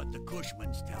Bruno is what the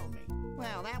Cushmans tell me.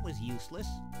 Well, that was useless.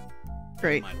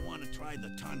 Great. You might want to try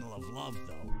the Tunnel of Love,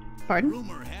 though. Pardon?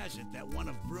 Rumor has it that one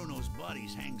of Bruno's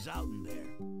buddies hangs out in there.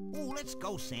 Ooh, let's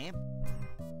go, Sam.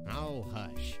 Oh,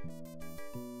 hush.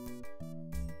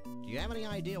 Do you have any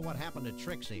idea what happened to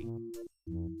Trixie?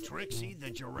 Trixie, the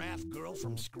giraffe girl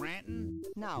from Scranton?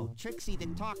 No, Trixie the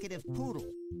talkative poodle.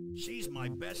 She's my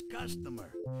best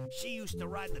customer. She used to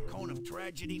ride the Cone of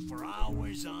Tragedy for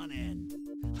hours on end.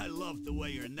 I loved the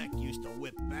way her neck used to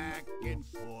whip back and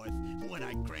forth when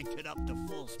I cranked it up to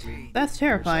full speed. That's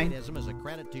terrifying. Sadism is a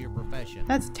credit to your profession.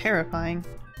 That's terrifying.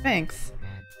 Thanks.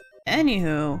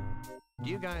 Anywho. Do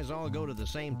you guys all go to the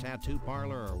same tattoo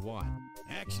parlor or what?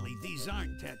 Actually, these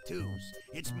aren't tattoos.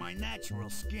 It's my natural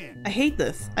skin. I hate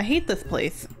this. I hate this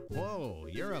place. Whoa,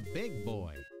 you're a big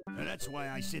boy. That's why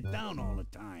I sit down all the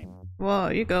time. Whoa,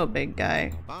 you go, big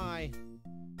guy. Bye.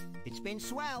 It's been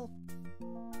swell.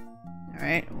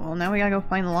 Alright, well now we gotta go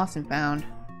find the lost and found.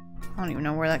 I don't even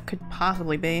know where that could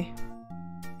possibly be.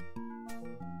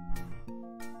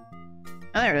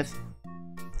 Oh, there it is.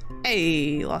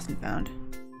 Hey, lost and found.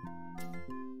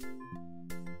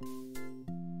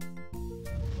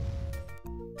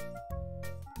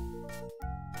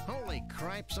 Holy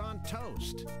cripes on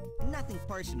toast. Nothing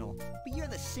personal, but you're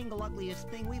the single ugliest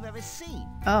thing we've ever seen.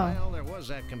 Oh. Well, there was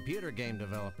that computer game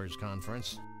developers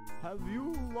conference. Have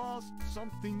you lost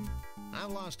something? I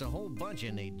lost a whole bunch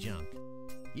of neat junk.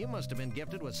 You must have been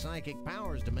gifted with psychic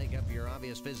powers to make up for your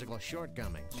obvious physical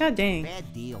shortcomings. God dang.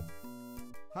 Bad deal.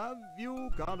 Have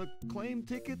you got a claim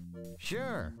ticket?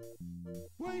 Sure.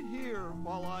 Wait here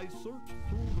while I search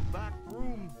through the back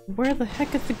room. Where the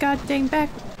heck is the goddamn back?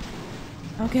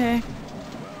 Okay.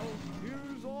 Well,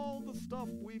 here's all the stuff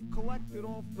we've collected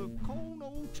off the Cone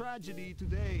of Tragedy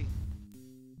today.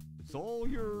 It's all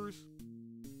yours.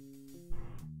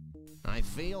 I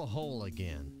feel whole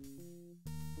again.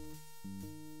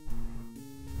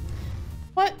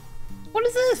 What? What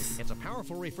is this? It's a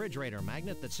powerful refrigerator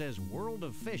magnet that says World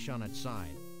of Fish on its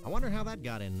side. I wonder how that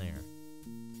got in there.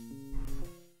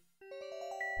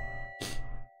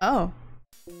 Oh.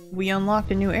 We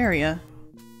unlocked a new area.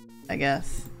 I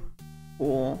guess.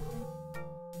 Cool.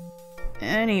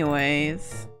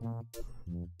 Anyways.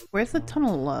 Where's the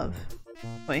Tunnel of Love?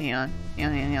 Wait, hang on.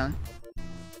 Hang on.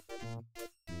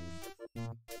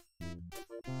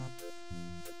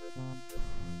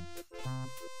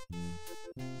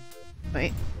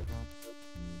 Wait.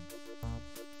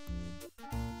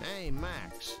 Hey,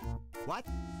 Max. What?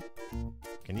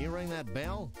 Can you ring that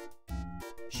bell?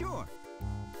 Sure.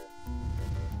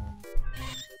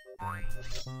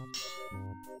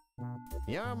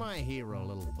 You're my hero,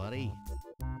 little buddy.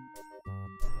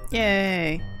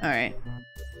 Yay! Alright.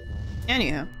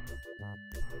 Anywho.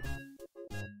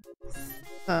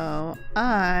 So,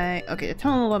 okay, the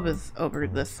Tunnel of Love is over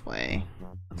this way.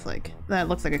 That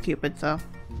looks like a Cupid, so.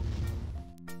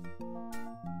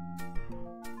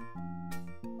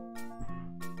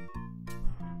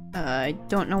 I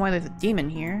don't know why there's a demon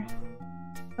here.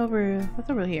 What's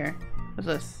over here? What's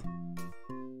this?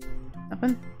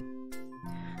 Nothing?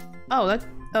 Oh,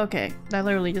 okay. That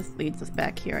literally just leads us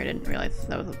back here. I didn't realize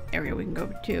that was an area we can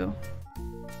go to.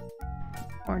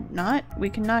 Or not? We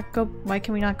cannot go. Why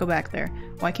can we not go back there?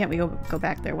 Why can't we go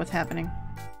back there? What's happening?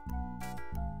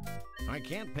 I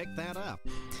can't pick that up.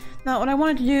 Not what I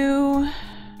wanted to do.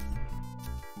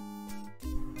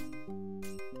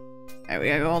 Alright, we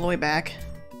gotta go all the way back.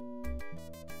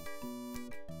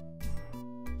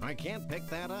 I can't pick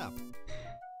that up.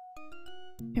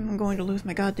 I'm going to lose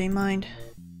my goddamn mind.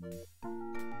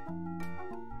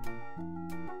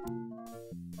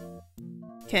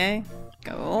 Okay,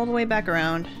 go all the way back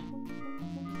around.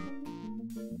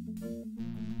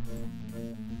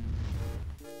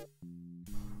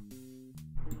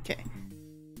 Okay,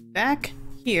 back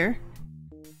here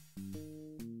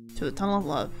to the Tunnel of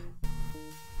Love.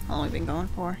 How long have we been going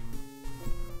for?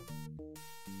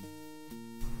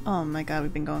 Oh my god,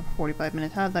 we've been going for 45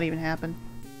 minutes. How did that even happen?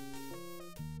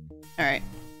 Alright.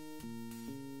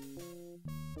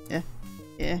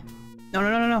 Yeah.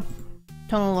 No.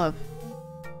 Tunnel of Love.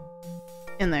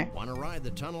 In there. Wanna ride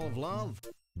the Tunnel of Love?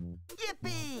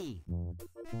 Yippee!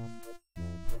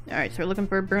 Alright, so we're looking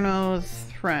for Bruno's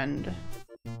friend.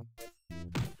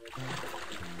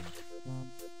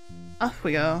 Off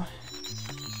we go.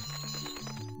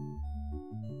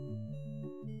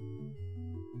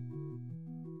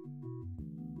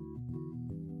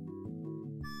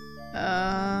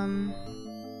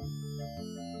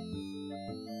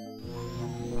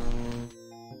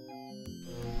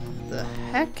 The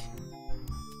heck?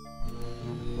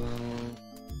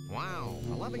 Wow,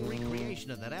 a loving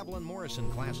recreation of that Evelyn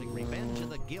Morrison classic, Revenge of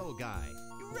the Gill Guy.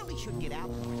 You really should get out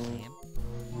more, Sam.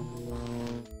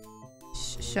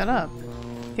 Shut up.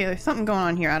 Okay, there's something going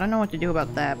on here. I don't know what to do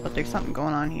about that, but there's something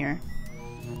going on here.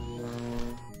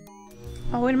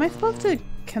 Oh wait, am I supposed to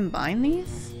combine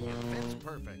these? It fits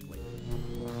perfectly.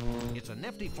 It's a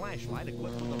nifty flashlight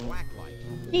equipped with a black light.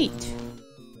 Neat.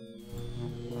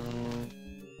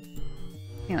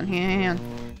 Hang on.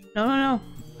 No.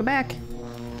 Go back.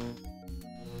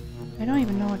 I don't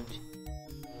even know what...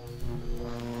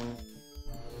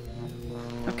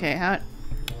 Okay, how...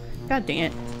 God dang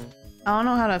it. I don't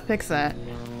know how to fix that.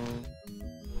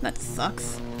 That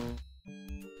sucks.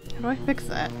 How do I fix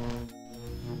that?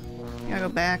 Gotta go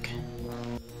back.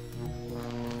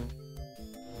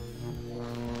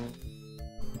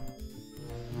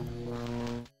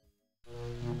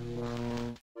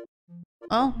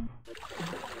 Oh.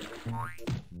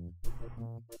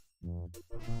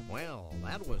 Well,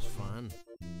 that was fun.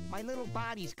 My little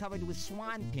body's covered with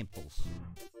swan pimples.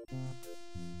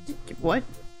 What?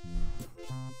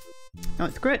 No,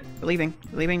 it's good. We're leaving.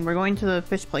 We're going to the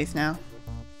fish place now.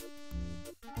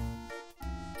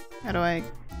 How do I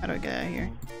get out of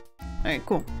here? Alright,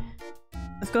 cool.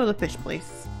 Let's go to the fish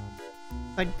place.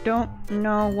 I don't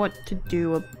know what to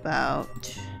do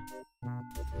about...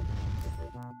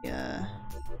 Yeah.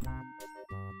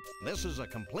 This is a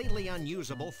completely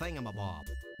unusable thingamabob.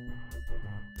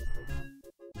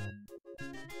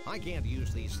 I can't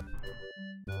use these.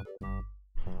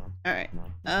 Alright.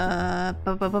 Hang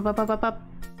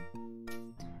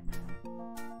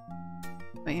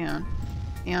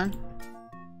on.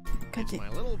 It's my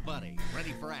little buddy,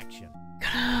 ready for action.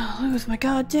 Gonna lose my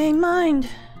goddamn mind.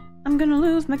 I'm gonna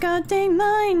lose my goddamn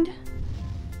mind.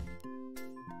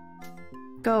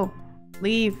 Go.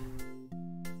 Leave.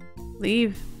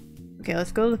 Okay,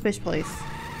 let's go to the fish place.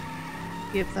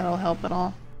 See if that'll help at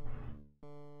all.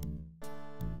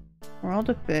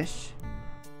 World of Fish.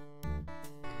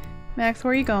 Max,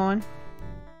 where are you going?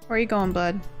 Where are you going,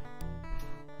 bud?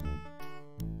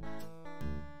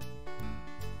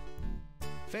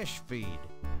 Fish feed.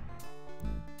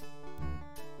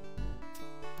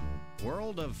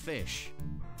 World of Fish.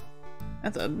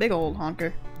 That's a big old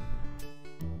honker.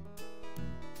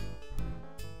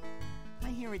 I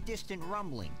hear a distant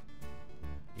rumbling.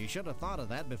 You should have thought of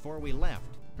that before we left.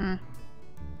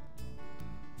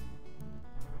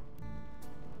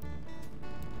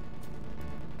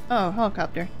 Oh,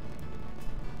 helicopter.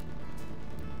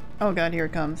 Oh god, here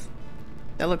it comes.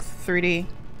 That looks 3D.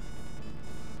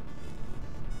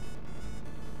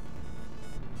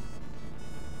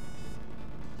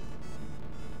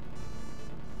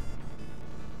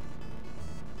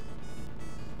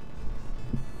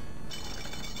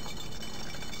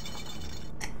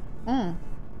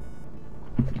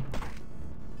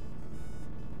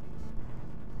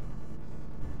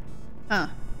 Huh.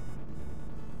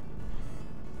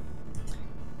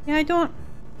 Yeah, I don't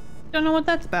know what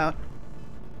that's about.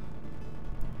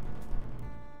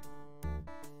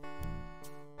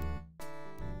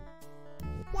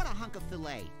 What a hunk of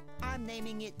filet. I'm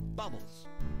naming it Bubbles.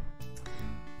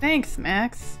 Thanks,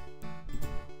 Max.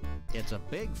 It's a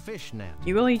big fish net.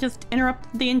 You really just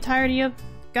interrupt the entirety of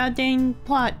goddamn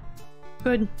plot.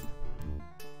 Good.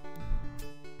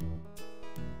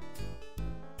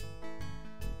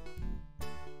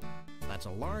 That's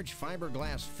a large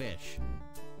fiberglass fish.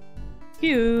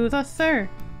 Excuse us, sir.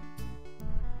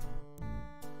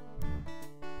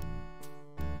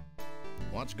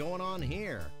 What's going on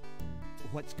here?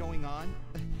 What's going on?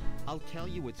 I'll tell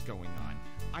you what's going on.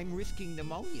 I'm risking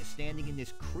pneumonia standing in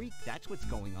this creek. That's what's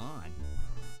going on.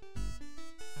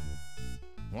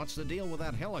 What's the deal with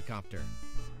that helicopter?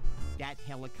 That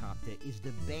helicopter is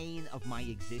the bane of my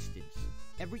existence.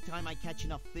 Every time I catch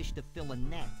enough fish to fill a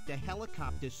net, the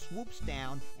helicopter swoops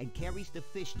down and carries the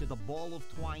fish to the Ball of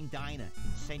Twine Diner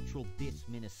in Central Dis,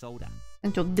 Minnesota.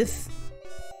 Central Dis.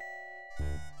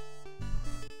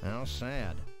 How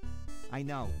sad. I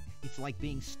know. It's like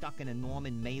being stuck in a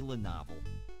Norman Mailer novel.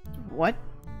 What?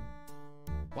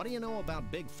 What do you know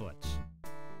about Bigfoots?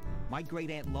 My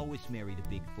great-aunt Lois married a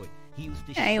Bigfoot. He used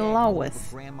to Hey, shag all Lois.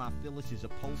 over Grandma Phyllis's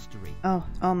upholstery.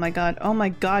 Oh my god. Oh my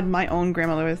god, my own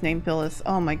grandmother was named Phyllis.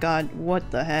 Oh my god, what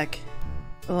the heck?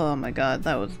 Oh my god,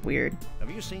 that was weird.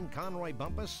 Have you seen Conroy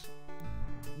Bumpus?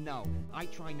 No, I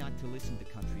try not to listen to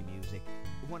country music.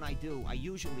 When I do, I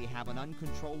usually have an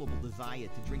uncontrollable desire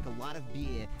to drink a lot of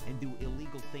beer and do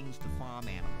illegal things to farm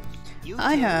animals. You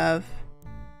I too?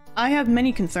 have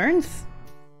many concerns.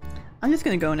 I'm just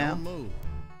gonna go now. Don't move.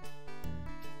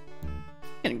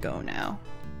 I'm gonna go now.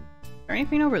 Is there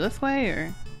anything over this way,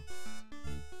 or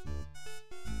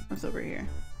what's over here?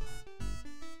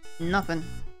 Nothing.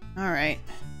 Alright.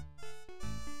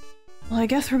 Well, I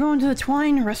guess we're going to the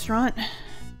Twine restaurant.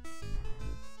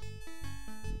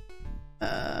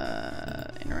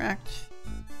 Interact.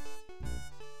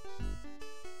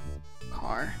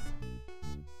 Car.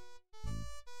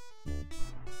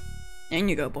 In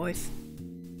you go, boys.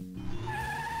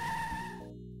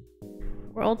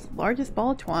 World's largest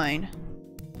ball of twine.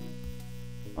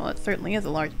 Well, it certainly is a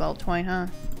large ball of twine, huh?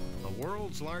 The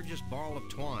world's largest ball of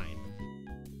twine.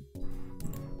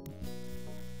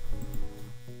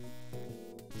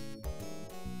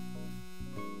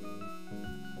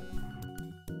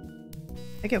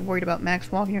 I get worried about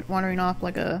Max wandering off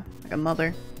like a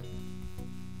mother.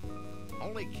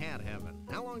 Holy cat heaven.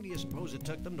 How long do you suppose it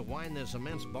took them to wind this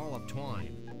immense ball of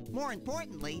twine? More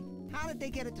importantly, how did they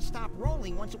get it to stop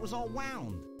rolling once it was all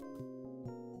wound?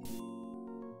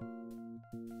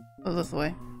 Oh, this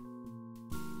way.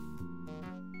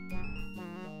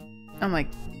 Oh my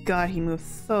god, he moves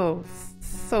so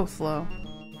slow.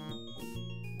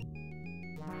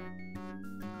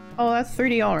 Oh, that's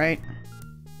 3D, alright.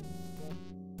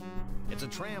 It's a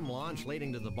tram launch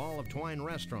leading to the Ball of Twine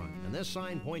restaurant, and this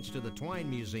sign points to the Twine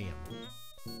Museum.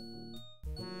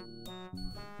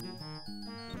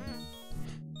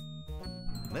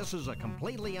 This is a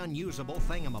completely unusable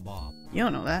thingamabob. You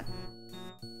don't know that.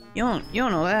 You don't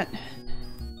know that.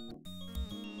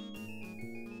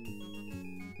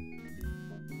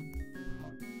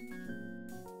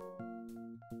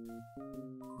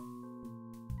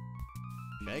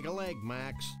 Shake a leg,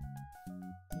 Max.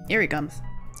 Here he comes.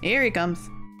 Here he comes.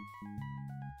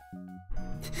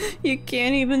 You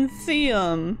can't even see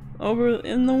him over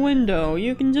in the window.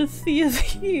 You can just see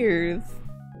his ears.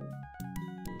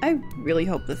 I really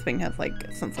hope this thing has like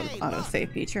some sort of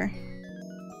autosave feature.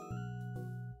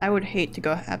 I would hate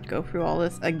to have to go through all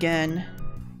this again.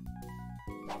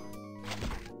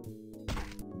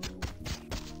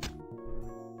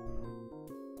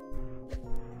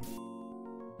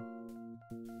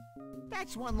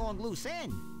 That's one long loose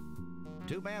end.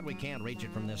 Too bad we can't reach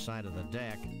it from this side of the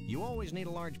deck. You always need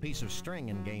a large piece of string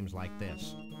in games like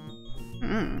this.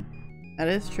 That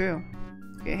is true.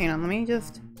 Okay, hang on, let me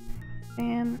just...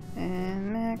 Sam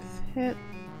and Max hit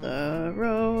the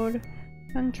road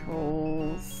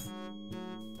controls.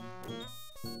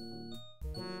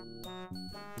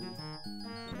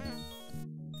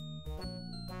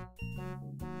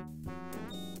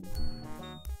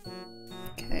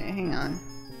 Okay, hang on.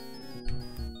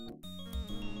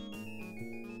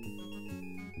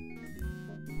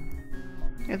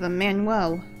 There's a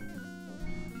manual.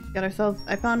 Got ourselves.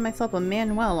 I found myself a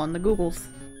manual on the Googles.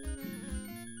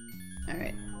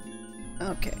 Alright.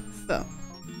 Okay, so.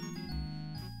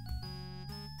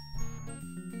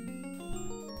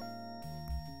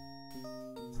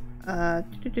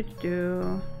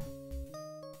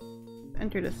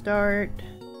 Enter to start.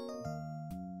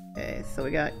 Okay, so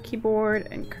we got keyboard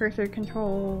and cursor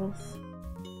controls.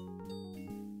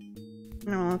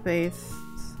 Normal face.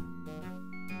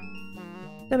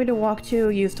 W to walk to,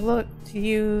 use to look, to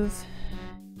use.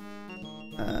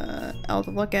 L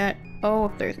to look at. O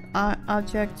if there's an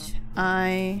object.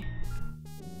 I.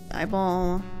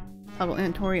 Eyeball. Toggle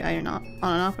inventory, on and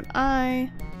off with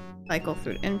I. Cycle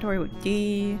through the inventory with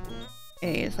D.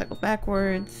 A to cycle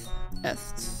backwards.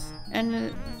 S. End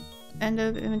of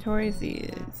inventory. Z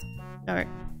is start.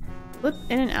 Flip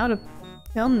in and out of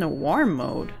film noir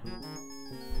mode.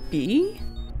 B?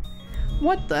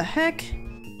 What the heck?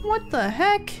 What the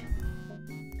heck?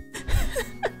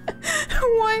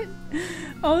 What?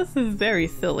 Oh, this is very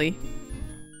silly.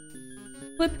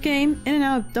 Flip game in and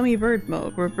out of dummy verb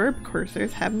mode, where verb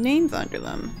cursors have names under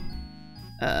them.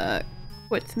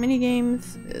 Quits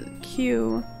minigames is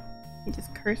Q. You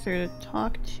just cursor to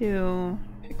talk to,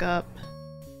 pick up.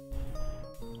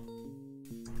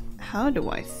 How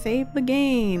do I save the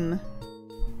game?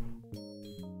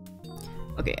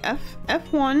 Okay,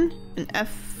 F1 and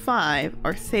F5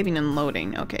 are saving and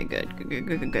loading. Okay, good.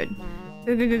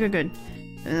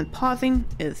 And then pausing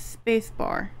is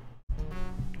spacebar.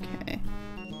 Okay.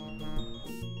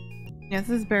 Yeah, this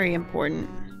is very important.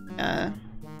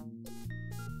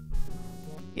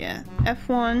 Yeah,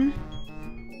 F1.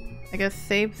 I guess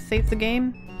saves the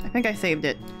game. I think I saved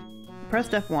it. I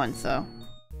pressed F1, so.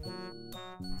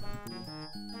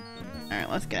 Alright,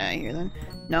 let's get out of here then.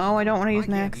 No, I don't want to use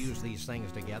Max. I can't use these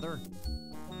things together.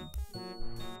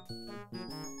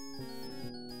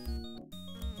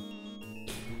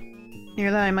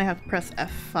 Near that, I might have to press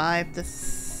F5 to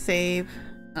save.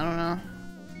 I don't know.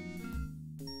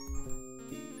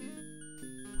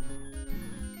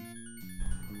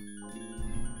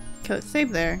 Cause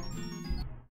save there.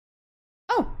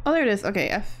 Oh, there it is.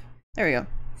 Okay, there we go.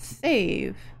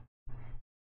 Save.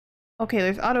 Okay,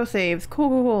 there's autosaves. Cool,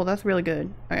 cool, cool. That's really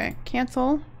good. Okay,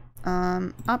 cancel.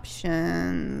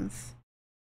 Options.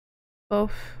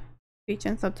 Both speech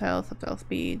and subtitles. Subtitle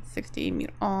speed 60.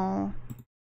 Mute all.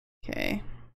 Okay.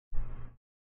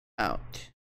 Out.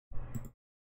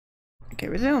 Okay,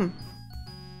 resume.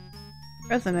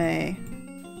 Resume.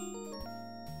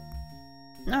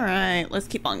 Alright, let's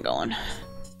keep on going.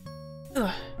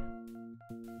 Ugh.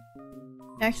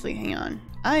 Actually, hang on.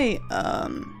 I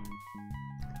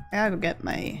gotta go get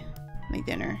my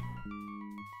dinner.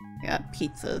 I got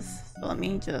pizzas, so let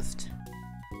me just...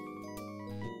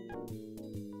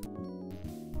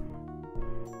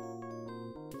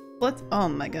 oh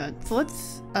my god. So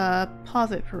let's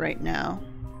pause it for right now.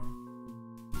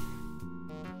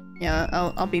 Yeah,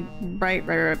 I'll be right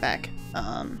back.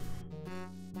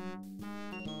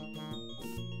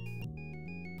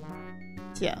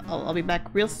 Yeah, I'll be back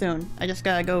real soon. I just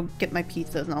gotta go get my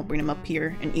pizzas and I'll bring them up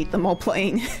here and eat them while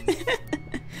playing.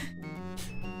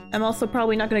 I'm also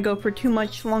probably not gonna go for too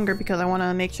much longer because I want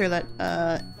to make sure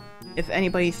that if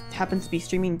anybody happens to be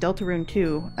streaming Deltarune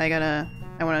 2, I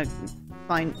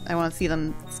want to see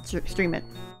them stream it.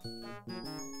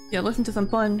 Yeah, listen to some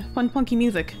fun funky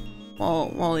music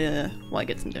while I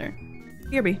get some dinner.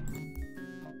 BRB.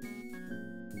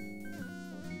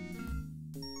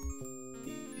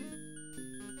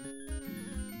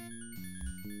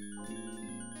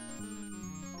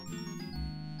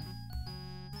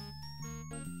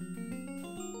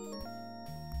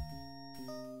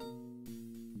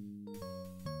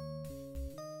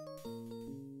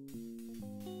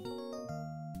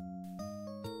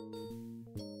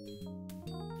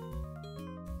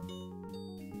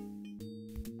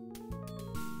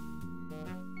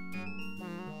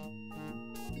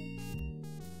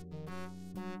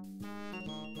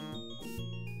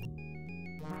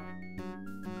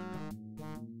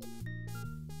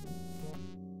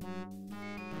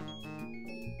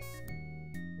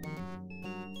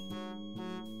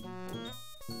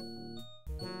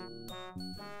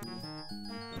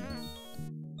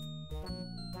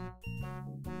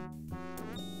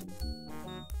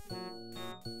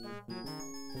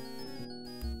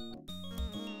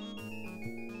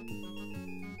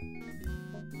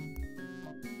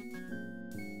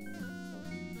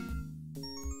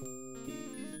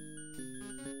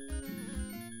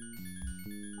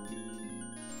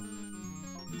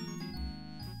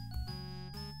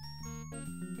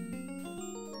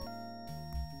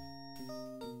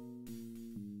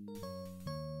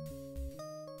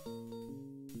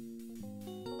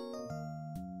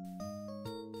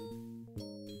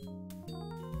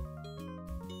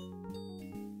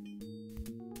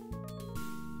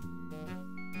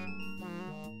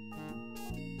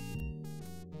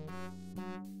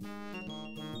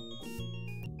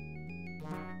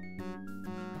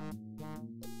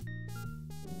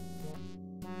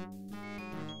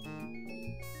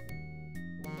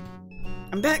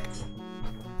 I'm back!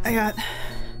 I got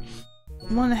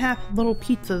 1.5 little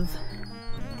pizzas.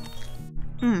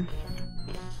 Mmm.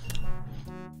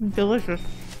 Delicious.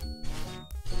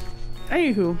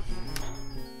 Anywho.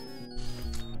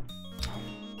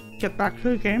 Get back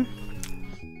to the game.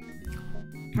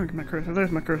 Where's my cursor?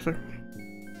 There's my cursor.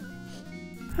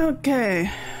 Okay.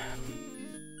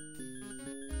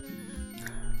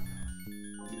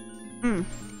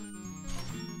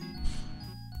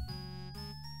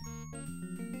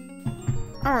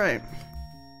 Alright.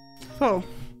 So.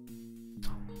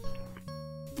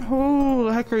 Who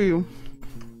the heck are you?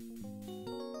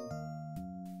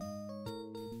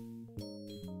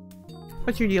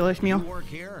 What's your deal, Ishmael? You work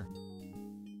here?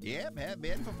 Yep, have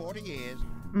been for 40 years.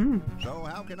 So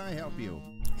how can I help you?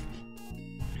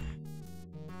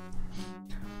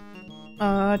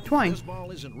 Twine. This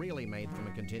ball isn't really made from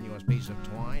a continuous piece of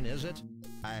twine, is it?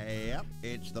 Yep,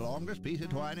 it's the longest piece of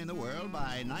twine in the world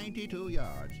by 92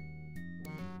 yards.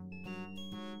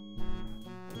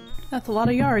 That's a lot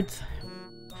of yards.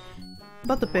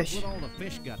 About the fish. What's with all the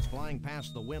fish guts flying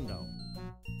past the window?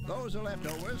 Those are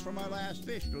leftovers from our last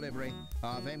fish delivery.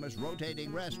 Our famous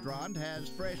rotating restaurant has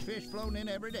fresh fish flown in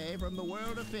every day from the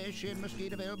world of fish in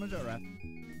Mosquitoeville, Missouri.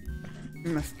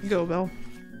 Mosquitoeville.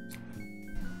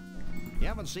 You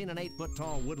haven't seen an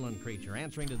 8-foot-tall woodland creature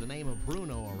answering to the name of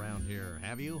Bruno around here,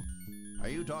 have you? Are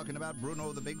you talking about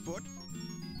Bruno the Bigfoot?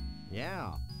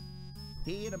 Yeah.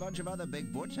 He and a bunch of other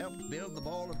Bigfoots helped build the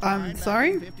Ball of Twine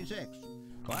sorry? in 1956.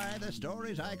 Why, the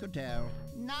stories I could tell.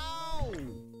 No!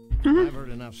 I've heard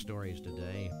enough stories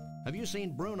today. Have you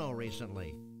seen Bruno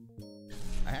recently?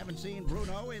 I haven't seen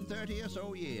Bruno in 30 or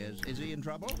so years. Is he in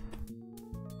trouble?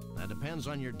 That depends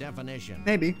on your definition.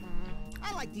 Maybe.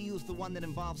 I like to use the one that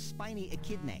involves spiny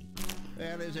echidnae.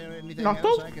 Well, is there anything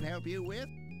Knuckles? else I can help you with?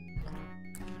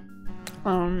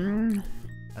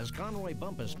 As Conroy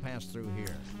Bumpus passed through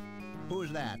here.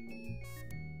 Who's that?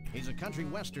 He's a country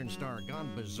western star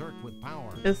gone berserk with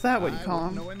power. Is that what you I call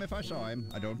wouldn't him? know him if I saw him.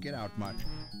 I don't get out much.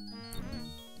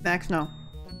 Max, no.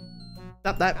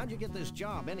 Stop that. How'd you get this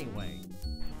job anyway?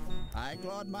 I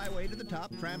clawed my way to the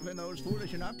top, trampling those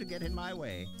foolish enough to get in my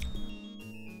way.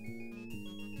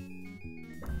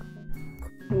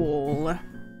 Cool.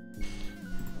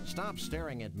 Stop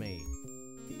staring at me.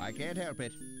 I can't help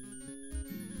it.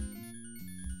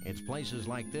 It's places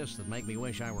like this that make me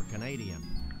wish I were Canadian.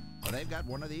 Well, they've got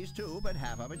one of these too, but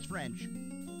half of it's French.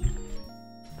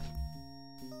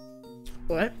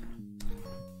 What?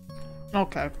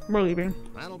 Okay, we're leaving.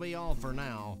 That'll be all for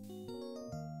now.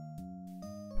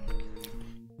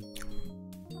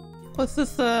 What's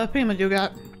this payment you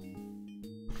got?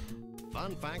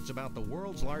 Fun facts about the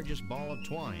world's largest ball of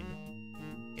twine.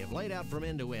 If laid out from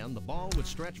end to end, the ball would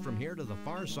stretch from here to the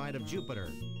far side of Jupiter.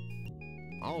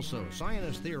 Also,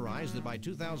 scientists theorize that by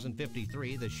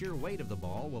 2053, the sheer weight of the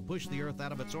ball will push the Earth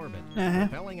out of its orbit,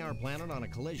 propelling our planet on a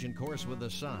collision course with the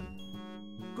Sun.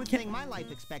 Good thing my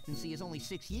life expectancy is only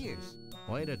 6 years.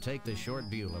 Way to take the short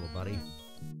view, little buddy.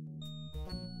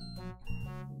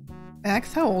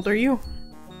 Max, how old are you?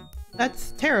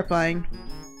 That's terrifying.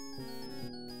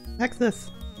 Heck's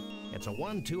this? It's a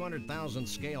 1/200,000th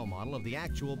scale model of the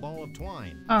actual ball of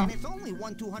twine. Oh, And it's only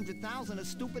 1/200,000 as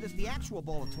stupid as the actual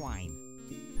ball of twine.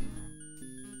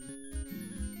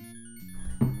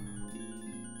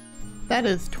 that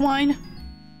is twine.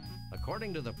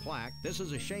 According to the plaque, this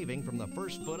is a shaving from the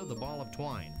first foot of the ball of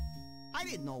twine. I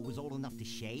didn't know it was old enough to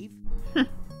shave.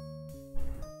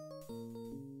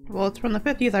 Well, it's from the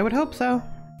 50s, I would hope so.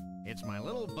 It's my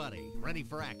little buddy, ready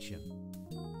for action.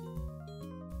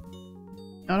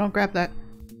 No, don't grab that.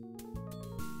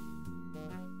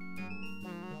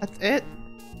 That's it?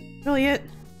 Really it?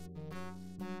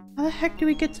 How the heck do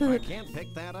we get to I the... can't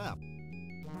pick that up.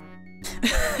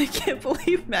 I can't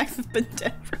believe Max has been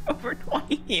dead for over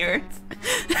 20 years.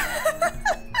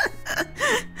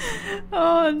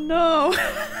 Oh no.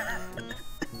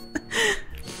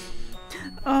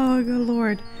 Oh good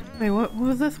lord. Wait, what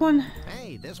was this one?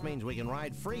 Hey, this means we can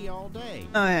ride free all day.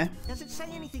 Oh yeah. Does it say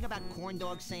anything about corn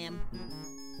dogs, Sam?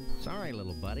 Sorry,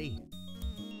 little buddy.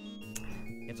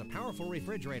 It's a powerful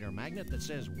refrigerator magnet that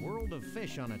says World of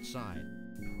Fish on its side.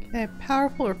 Okay,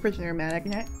 powerful refrigerator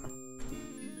magnet.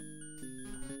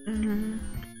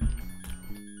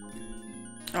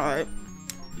 Alright.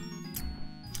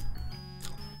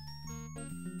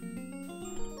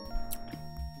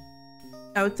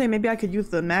 I would say maybe I could use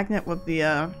the magnet with the,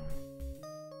 on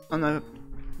the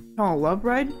Love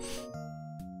Ride.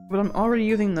 But I'm already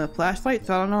using the flashlight,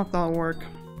 so I don't know if that'll work.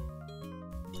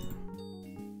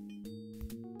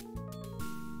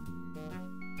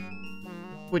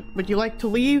 Would you like to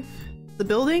leave the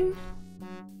building?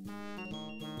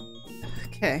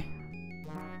 Okay.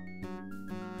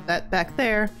 That back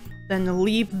there. Then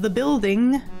leave the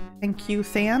building. Thank you,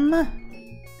 Sam.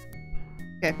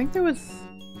 Okay, I think there was...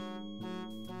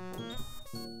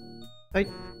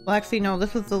 Well, actually, no,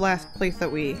 this was the last place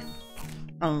that we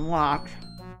unlocked.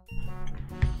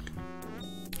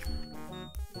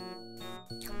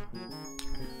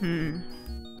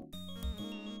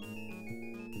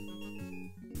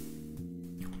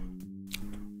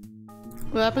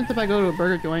 What happens if I go to a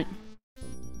burger joint?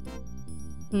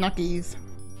 Snuckies.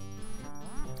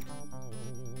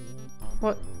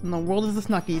 What in the world is the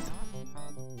Snuckies?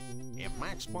 If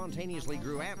Max spontaneously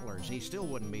grew antlers, he still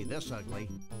wouldn't be this ugly.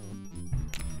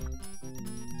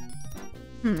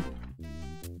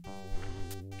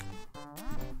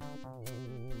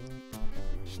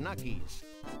 Snuckies.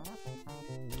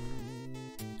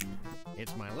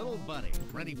 It's my little buddy,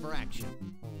 ready for action.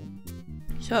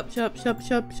 Shut up.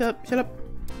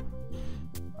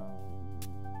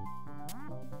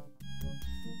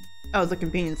 Oh, it's a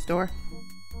convenience store.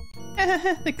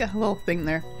 They got a little thing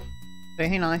there. Wait,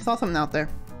 hang on, I saw something out there.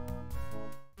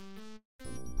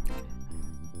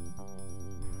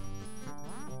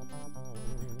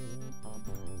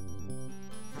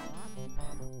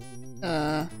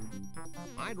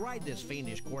 I'd ride this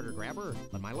fiendish quarter grabber,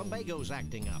 but my lumbago's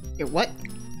acting up. Your what?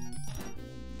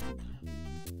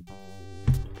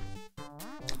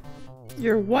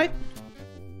 Your what?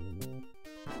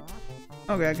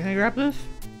 Okay, can I grab this?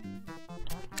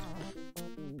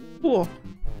 Cool.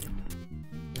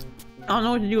 I don't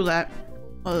know what to do with that.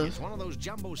 It's one of those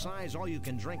jumbo-size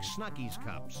all-you-can-drink Snuckies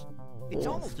cups. It's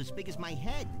almost as big as my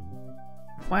head.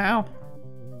 Wow.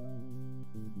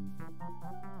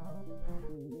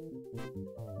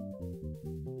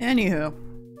 Anywho.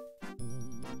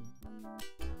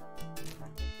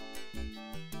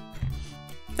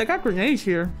 They got grenades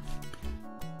here.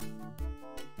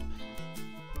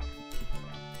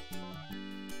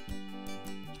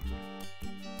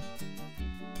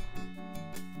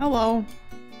 Hello.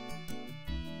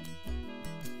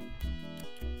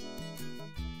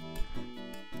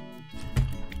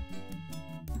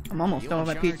 I'm almost done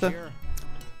with my pizza. Here?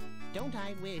 Don't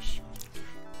I wish?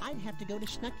 I'd have to go to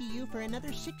Snucky U for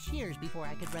another 6 years before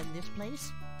I could run this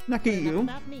place. Snucky Enough U?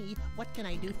 about me. What can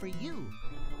I do for you?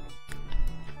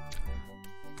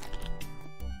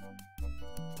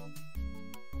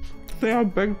 They are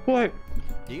Bigfoot.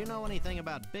 Do you know anything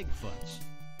about Bigfoots?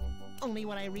 Only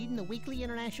what I read in the Weekly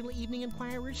International Evening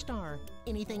Enquirer Star.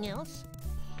 Anything else?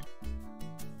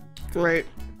 Great.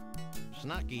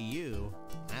 Snucky U?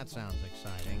 That sounds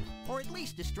exciting. Or at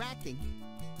least distracting.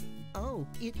 Oh,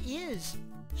 it is.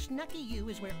 Snucky U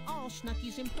is where all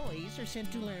Snucky's employees are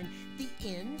sent to learn the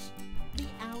ins, the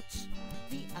outs,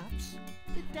 the ups,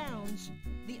 the downs,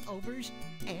 the overs,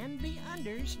 and the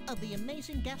unders of the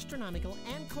amazing gastronomical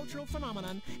and cultural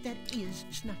phenomenon that is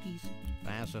Snucky's.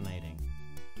 Fascinating.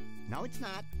 No, it's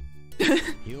not.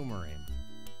 Humor him.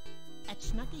 At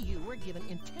Snucky U, we're given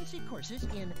intensive courses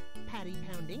in patty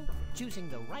pounding, choosing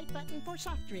the right button for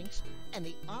soft drinks, and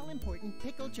the all-important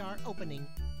pickle jar opening.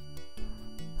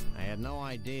 I had no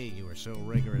idea you were so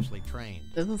rigorously trained.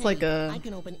 This is like I a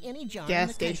can open any jar in gas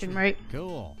the station, country. right?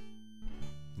 Cool.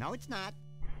 No, it's not.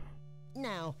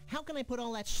 Now, how can I put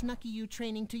all that Snucky U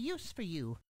training to use for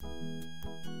you?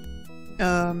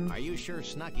 Are you sure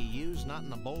Snucky U's not in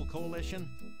the Bowl Coalition?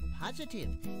 Positive.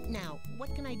 Now,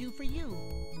 what can I do for you?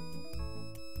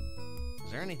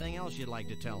 Is there anything else you'd like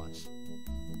to tell us?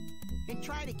 And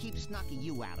try to keep Snucky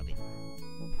U out of it.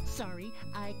 Sorry,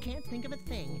 I can't think of a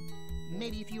thing.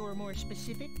 Maybe if you were more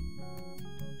specific?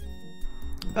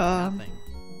 Nothing.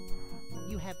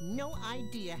 You have no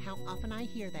idea how often I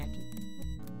hear that.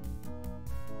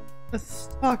 Let's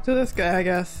talk to this guy, I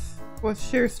guess.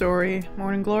 What's your story,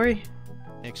 Morning Glory?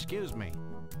 Excuse me.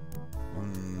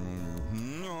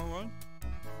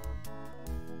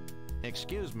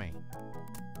 Excuse me.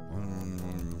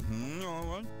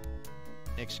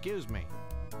 Excuse me.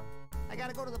 I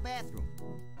gotta go to the bathroom.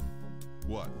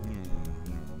 What?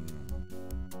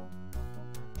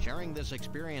 Sharing this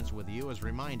experience with you has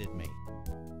reminded me.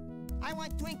 I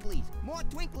want Twinklies. More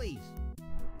Twinklies.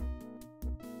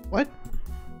 What?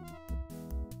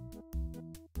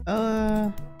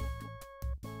 I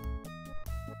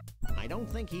don't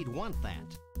think he'd want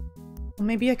that.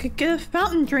 Maybe I could get a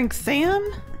fountain drink, Sam?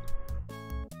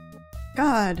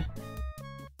 God.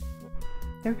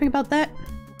 Ever think about that?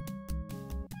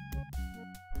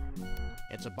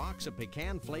 It's a box of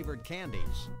pecan-flavored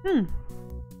candies.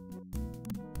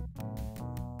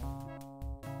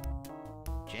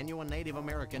 Genuine Native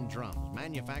American drums,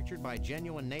 manufactured by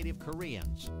genuine Native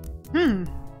Koreans.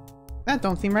 That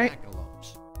don't seem right.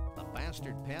 Jackalopes, the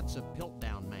bastard pets of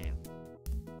Piltdown Man.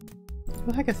 What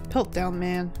the heck is Piltdown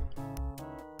Man?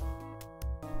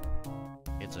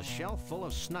 It's a shelf full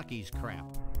of Snucky's crap.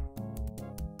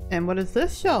 And what is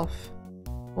this shelf,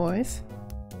 boys?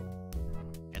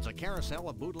 It's a carousel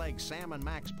of bootleg Sam and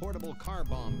Max portable car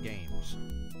bomb games.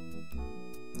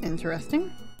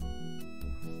 Interesting.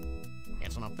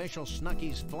 It's an official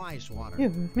Snucky's fly swatter. You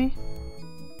with me?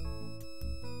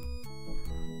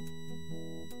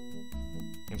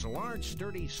 It's a large,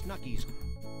 sturdy Snucky's.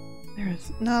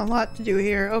 There's not a lot to do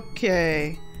here.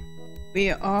 Okay.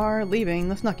 We are leaving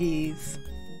the Snuckies.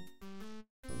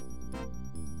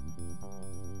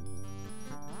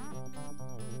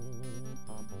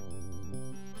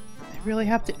 I really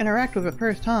have to interact with it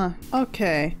first, huh?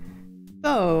 Okay.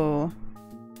 So...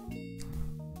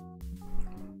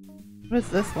 what is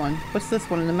this one? What's this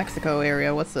one in the Mexico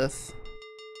area? What's this?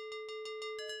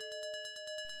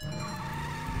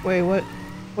 Wait, what?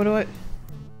 What do I...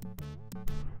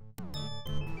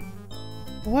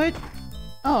 what?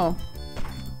 Oh.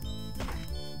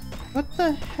 What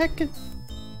the heck is...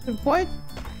 what?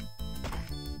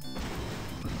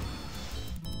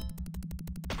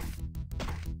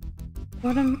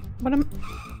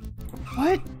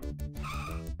 What?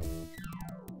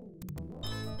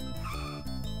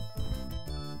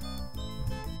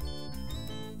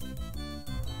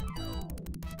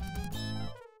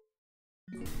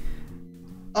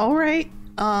 Alright,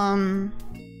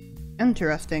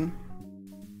 interesting.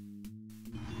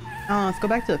 Oh, let's go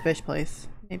back to the fish place.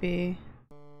 Maybe...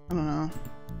 I don't know.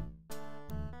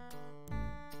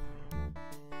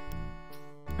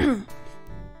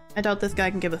 I doubt this guy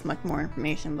can give us much more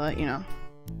information, but you know.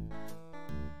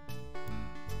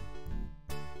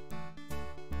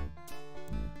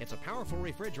 It's a powerful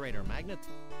refrigerator magnet.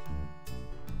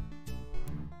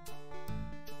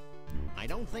 I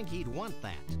don't think he'd want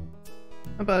that.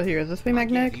 How about here? Is this way I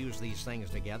can't magnetic? use these things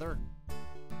together.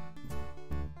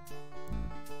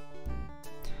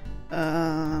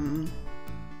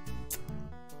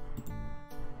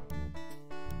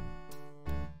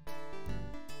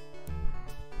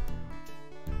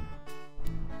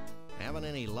 Having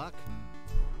any luck?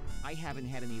 I haven't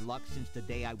had any luck since the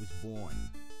day I was born.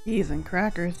 Cheese and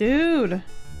crackers, dude.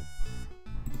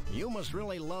 You must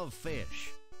really love fish.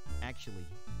 Actually,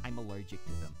 I'm allergic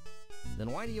to them.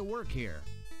 Then why do you work here?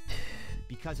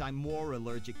 Because I'm more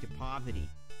allergic to poverty.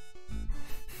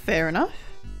 Fair enough.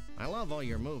 I love all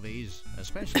your movies,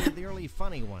 especially the early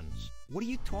funny ones. What are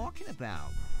you talking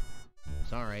about?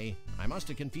 Sorry, I must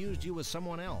have confused you with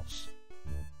someone else.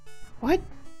 What?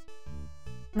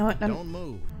 No, what? Don't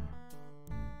move.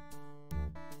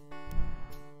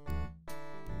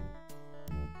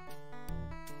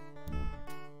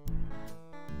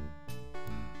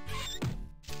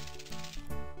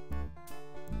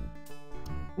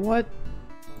 What?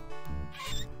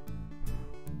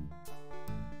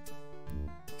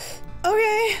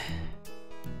 Okay.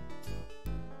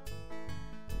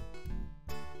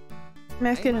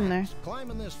 Max, Hey, get in there. Max,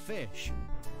 climbing this fish.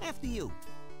 After you.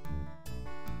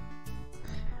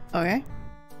 Okay.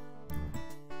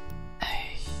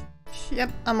 Yep,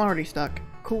 I'm already stuck.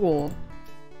 Cool.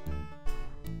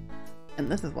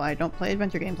 And this is why I don't play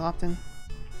adventure games often.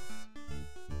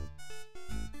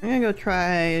 I'm gonna go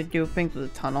try do things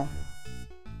with the tunnel.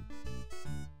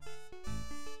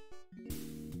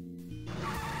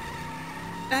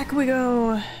 Back we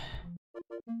go.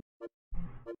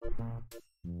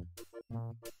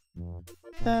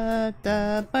 Da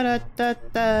da ba da da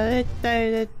da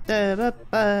da da da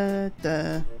ba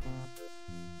da.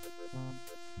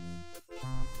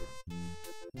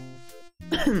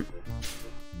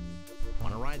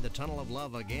 Want to ride the Tunnel of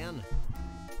Love again?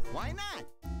 Why not?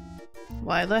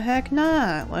 Why the heck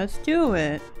not? Let's do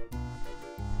it.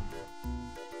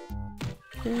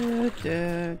 Do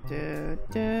do do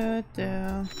do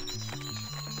do.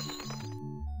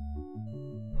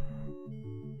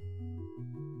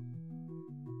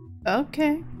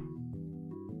 Okay.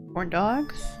 Corn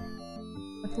dogs?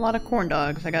 That's a lot of corn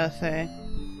dogs, I gotta say.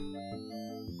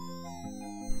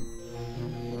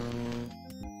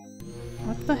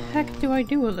 What the heck do I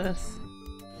do with this?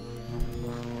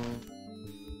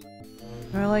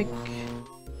 Or like...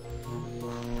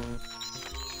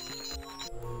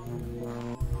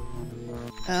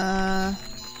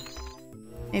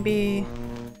 maybe...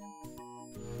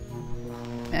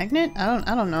 magnet?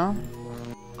 I don't know.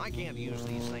 I can't use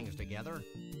these things together.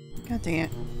 God dang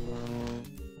it.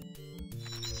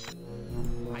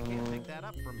 I can't pick that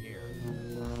up from here.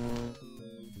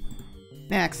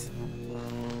 Max.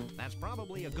 That's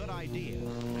probably a good idea.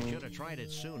 I should have tried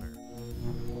it sooner.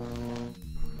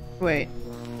 Wait.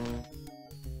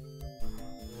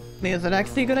 Is that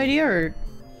actually a good idea, or...?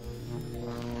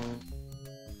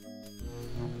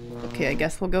 Okay, I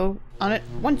guess we'll go on it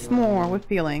once more with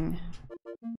feeling.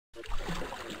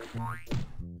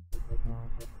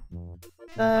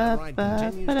 I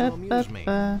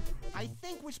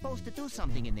think we're supposed to do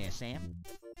something in there, Sam.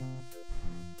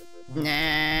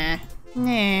 Nah.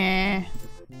 Nah.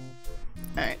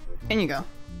 Alright, in you go.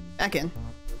 Back in.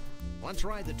 Let's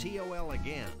ride the TOL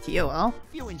again. TOL?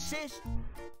 If you insist.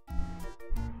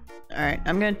 Alright,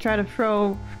 I'm gonna try to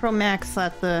throw Max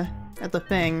at the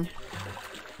thing.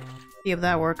 See if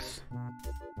that works.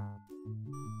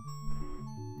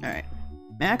 Alright.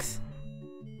 Max?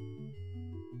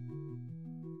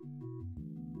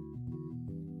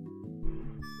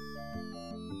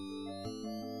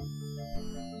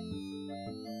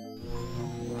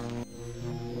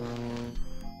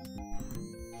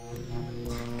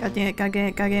 God damn it, gotta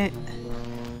get it.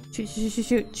 Shoot, shoot, shoot,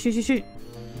 shoot, shoot, shoot, shoot.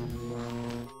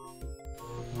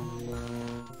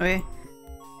 Okay.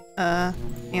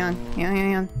 Hang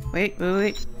on. Wait.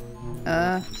 It's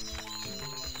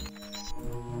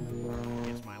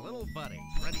my little buddy.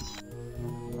 Ready?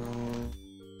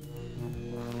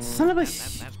 Son of a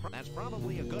That's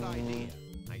probably a good idea.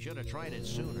 I should have tried it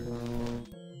sooner.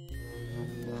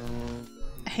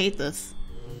 I hate this.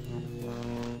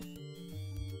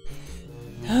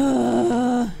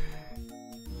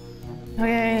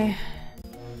 Okay.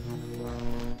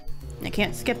 I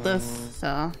can't skip this,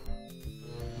 so...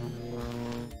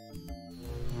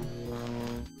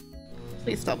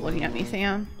 Please stop looking at me,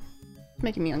 Sam. It's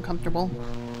making me uncomfortable.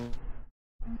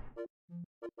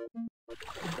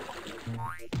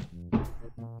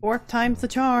 Fourth time's the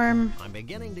charm. I'm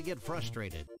beginning to get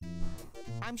frustrated.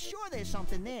 I'm sure there's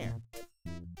something there.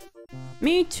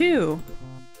 Me too.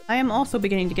 I am also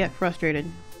beginning to get frustrated.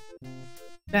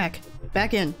 Back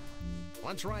in.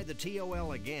 Let's ride the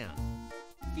TOL again.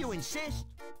 If you insist.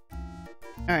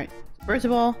 Alright, first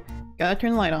of all, gotta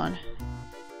turn the light on.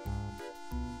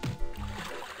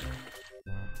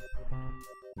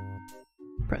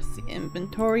 Press the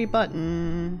inventory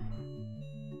button.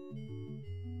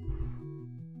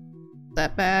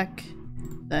 Step back,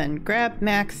 then grab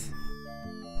Max.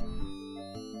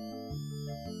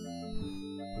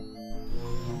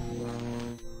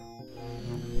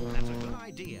 That's a good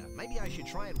idea. Maybe I should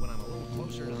try it when I'm a little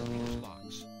closer to the fuse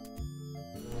box.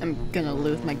 I'm gonna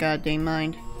lose my goddamn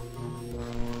mind.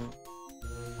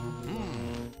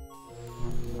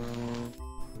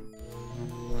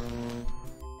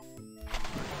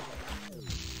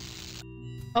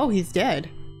 Oh, he's dead.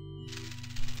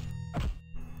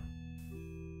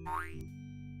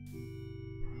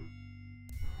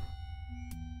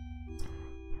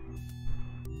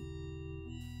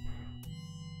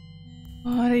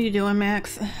 What are you doing,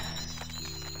 Max?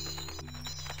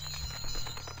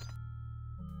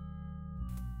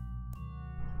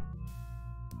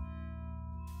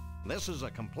 This is a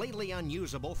completely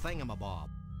unusable thingamabob.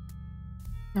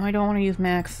 No, I don't want to use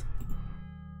Max.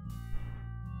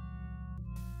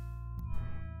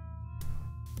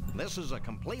 This is a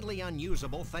completely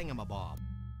unusable thingamabob.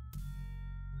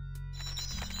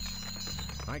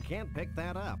 I can't pick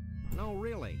that up. No,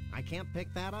 really, I can't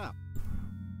pick that up.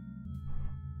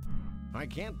 I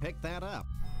can't pick that up.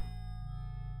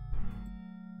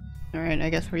 Alright, I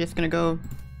guess we're just gonna go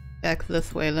back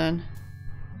this way then.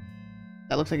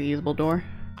 That looks like a usable door.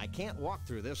 I can't walk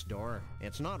through this door.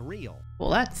 It's not real. Well,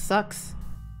 that sucks.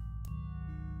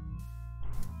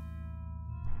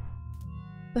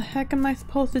 The heck am I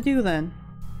supposed to do then?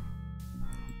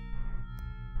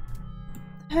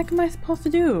 The heck am I supposed to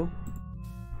do?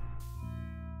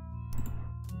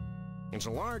 It's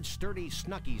a large, sturdy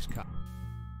Snucky's cup.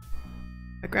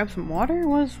 I grab some water?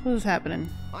 What is happening?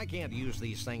 I can't use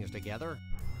these things together.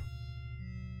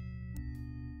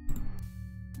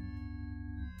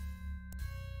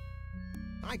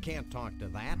 I can't talk to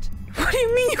that. What do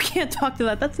you mean you can't talk to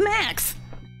that? That's Max!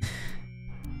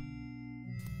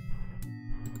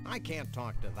 I can't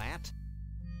talk to that.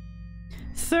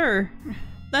 Sir,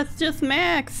 that's just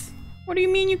Max. What do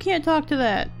you mean you can't talk to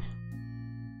that?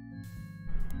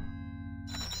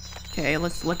 Okay,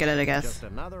 let's look at it, I guess. Just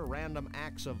another random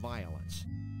acts of violence.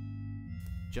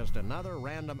 Just another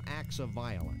random acts of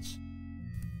violence.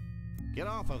 Get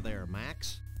off of there,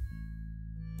 Max.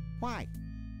 Why?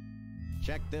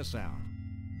 Check this out.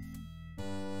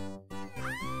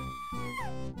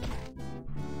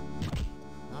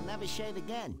 I'll never shave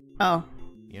again. Oh,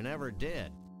 You never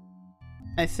did.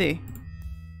 I see.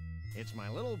 It's my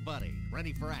little buddy,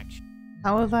 ready for action.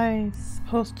 How was I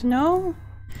supposed to know?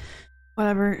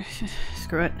 Whatever.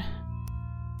 Screw it.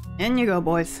 In you go,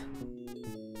 boys.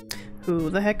 Who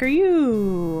the heck are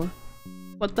you?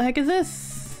 What the heck is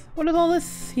this? What is all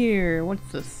this here?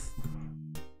 What's this?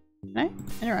 Can I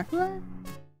interact with that?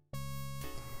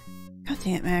 God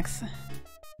damn it, Max.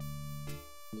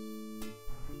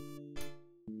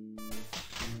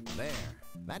 There.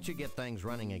 That should get things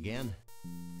running again.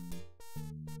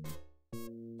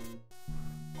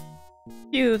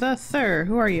 You, the sir,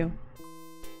 who are you?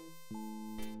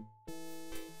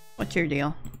 What's your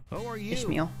deal? Who are you?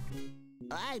 Ishmael.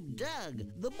 I'm Doug,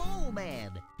 the Mole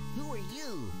Man. Who are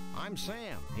you? I'm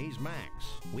Sam. He's Max.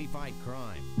 We fight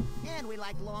crime. And we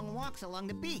like long walks along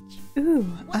the beach. Ooh,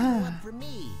 What do you want from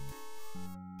me?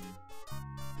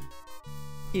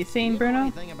 You seen You know Bruno?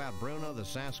 anything about Bruno the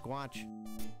Sasquatch?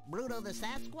 Bruno the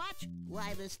Sasquatch?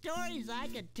 Why, the stories I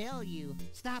could tell you.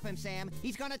 Stop him, Sam.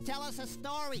 He's gonna tell us a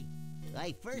story.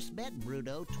 I first met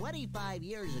Bruno 25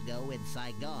 years ago in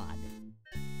Saigon.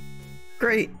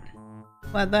 Great.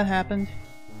 Glad that happened.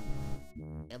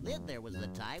 And then there was the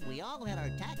time we all had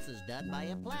our taxes done by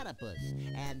a platypus.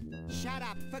 And shut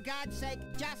up, for God's sake,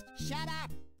 just shut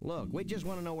up! Look, we just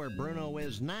want to know where Bruno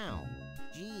is now.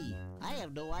 Gee, I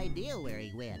have no idea where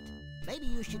he went. Maybe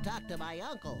you should talk to my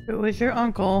uncle. Who is your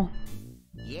uncle?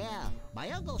 Yeah, my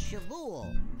Uncle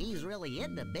Shavul. He's really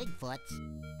into Bigfoots.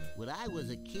 When I was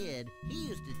a kid, he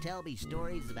used to tell me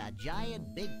stories about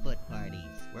giant Bigfoot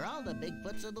parties, where all the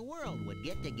Bigfoots of the world would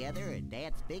get together and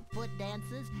dance Bigfoot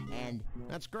dances, and...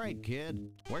 That's great, kid.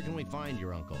 Where can we find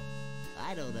your uncle?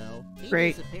 I don't know. He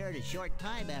Great. disappeared a short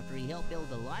time after he helped build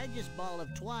the largest ball of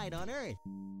twine on Earth.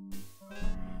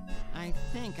 I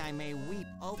think I may weep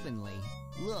openly.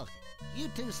 Look, you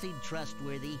two seem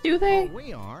trustworthy. Do they? Oh,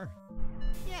 we are.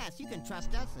 Yes, you can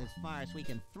trust us as far as we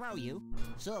can throw you.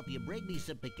 So if you bring me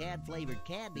some pecan-flavored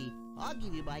candy, I'll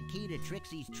give you my key to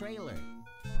Trixie's trailer.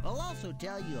 I'll also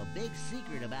tell you a big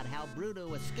secret about how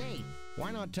Bruno escaped.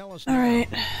 Why not tell us Alright.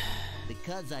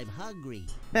 Because I'm hungry.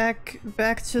 Back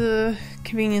to the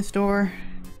convenience store.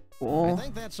 I Cool.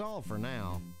 think that's all for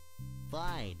now.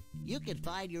 Fine. You can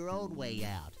find your own way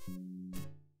out.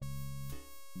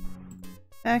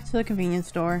 Back to the convenience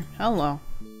store. Hello.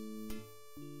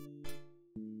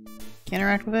 Can't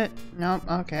interact with it? Nope.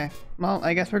 Okay. Well,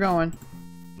 I guess we're going.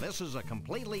 This is a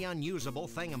completely unusable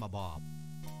thingamabob.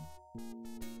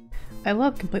 I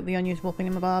love completely unusable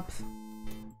thingamabobs.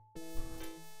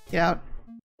 Get out.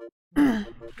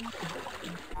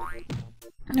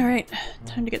 Alright,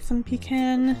 time to get some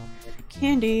pecan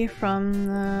candy from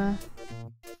the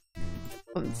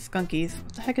Skunkies.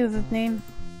 What the heck is his name?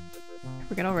 I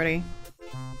forget already.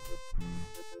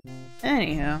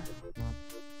 Anyhow.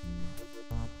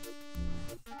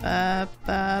 Alright.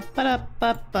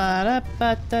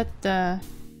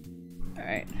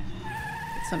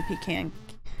 Get some pecan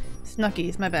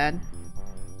Snuckies, my bad.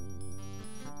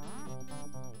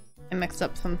 I mixed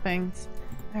up some things.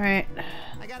 Alright.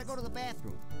 I gotta go to the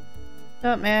bathroom. What's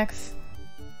up, Max?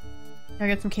 Gotta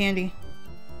get some candy.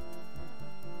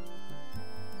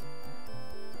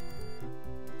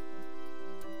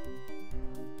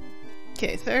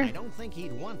 Okay, sir. I don't think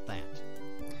he'd want that.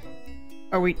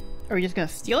 Are we just gonna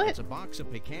steal it? It's a box of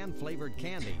pecan-flavored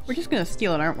candies. We're just gonna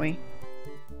steal it, aren't we?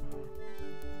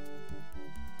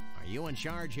 Are you in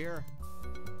charge here?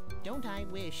 Don't I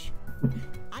wish?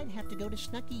 I'd have to go to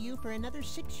Snucky U for another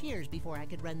 6 years before I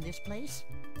could run this place.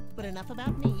 But enough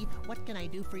about me. What can I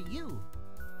do for you?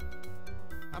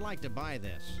 I'd like to buy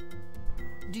this.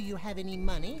 Do you have any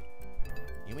money?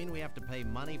 You mean we have to pay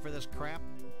money for this crap?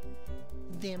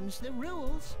 Them's the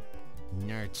rules.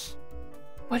 Nerds.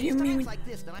 What do you mean? Like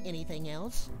this, anything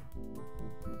else?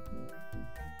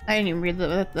 I didn't even read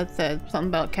that said something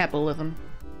about capitalism.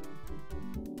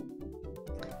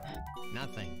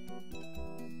 Nothing.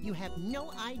 You have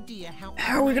no idea how...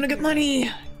 How are we gonna get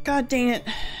money? God dang it.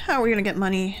 How are we gonna get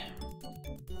money?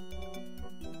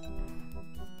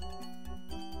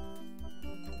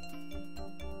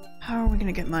 How are we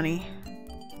gonna get money?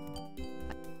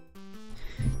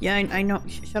 Yeah, I know.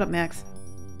 Shut up, Max.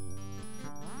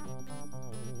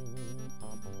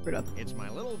 Screwed up. It's my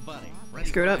little buddy. I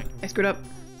screwed up. I screwed up.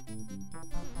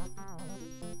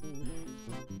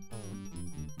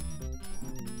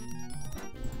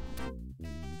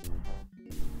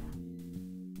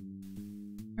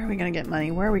 Where are we gonna get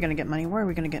money? Where are we gonna get money? Where are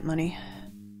we gonna get money?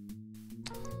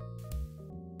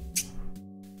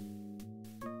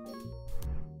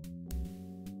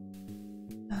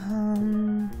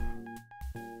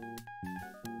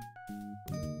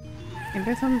 Maybe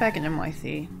there's something back in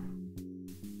NYC.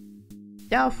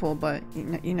 Doubtful, but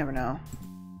you never know.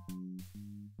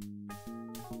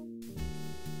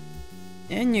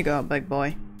 In you go, big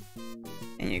boy.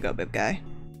 In you go, big guy.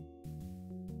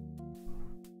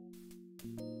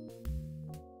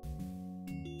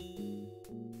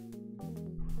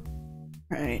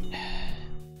 Right.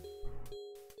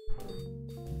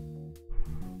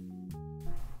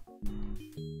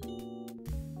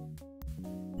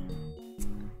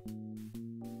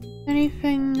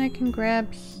 Anything I can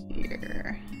grab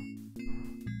here?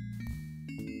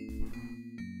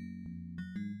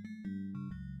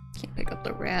 Can't pick up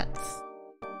the rats.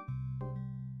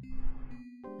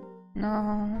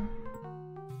 No.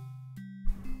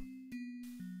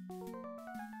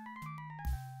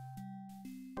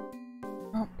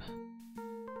 Nope.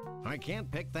 I can't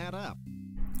pick that up.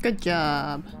 Good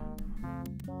job.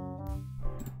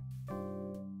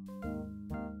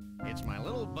 It's my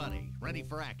little buddy, ready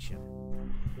for action.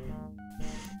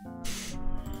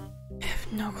 I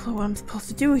have no clue what I'm supposed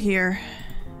to do here.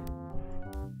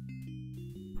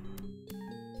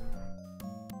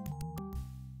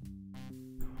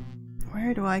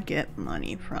 Where do I get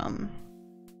money from?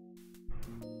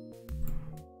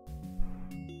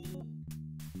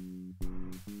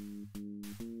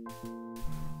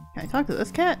 Can I talk to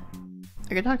this cat?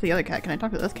 I can talk to the other cat. Can I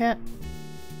talk to this cat?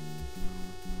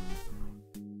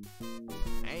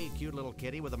 Hey, cute little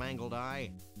kitty with a mangled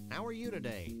eye. How are you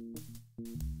today?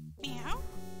 Meow?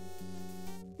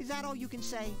 Is that all you can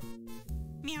say?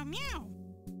 Meow meow.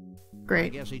 I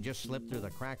Great. guess he just slipped through the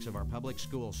cracks of our public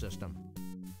school system.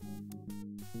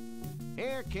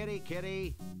 Here, kitty,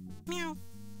 kitty. Meow.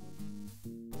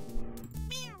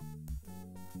 Meow.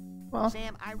 Well,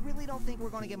 Sam, I really don't think we're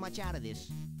gonna get much out of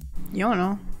this. you don't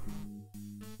know.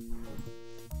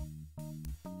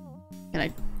 Can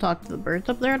I talk to the birds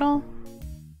up there at all?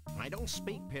 I don't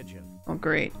speak pigeon. Oh,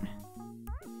 great.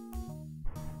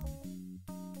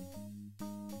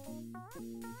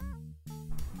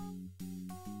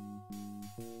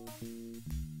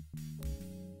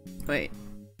 Wait.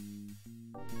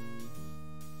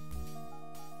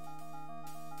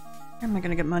 Where am I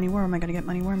gonna get money? Where am I gonna get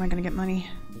money? Where am I gonna get money?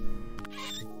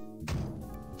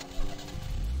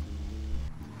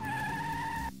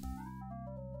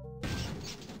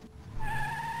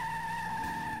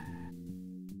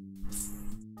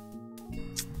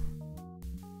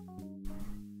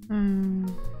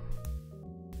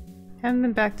 Haven't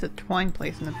been back to the Twine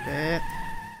place in a bit.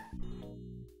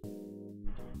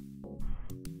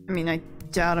 I mean, I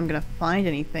doubt I'm gonna find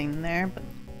anything there, but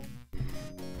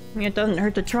I mean, it doesn't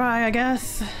hurt to try, I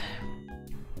guess.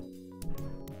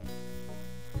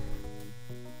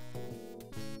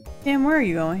 Damn, where are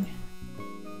you going?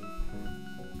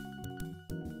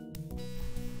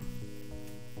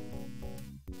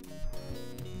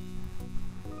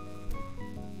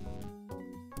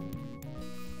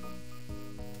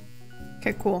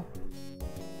 Okay, cool.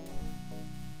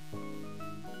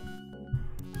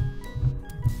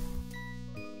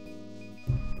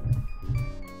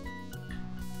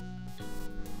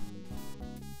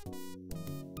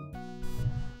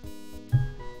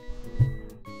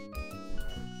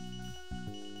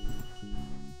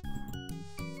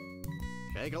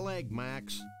 Take a leg,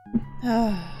 Max.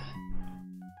 Oh.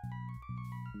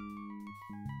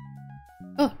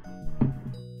 I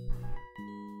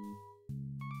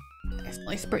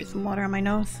accidentally sprayed some water on my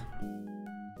nose.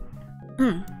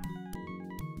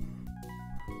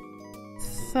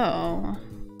 So...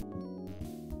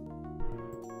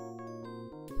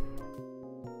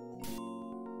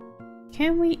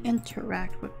 can we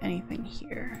interact with anything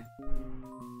here?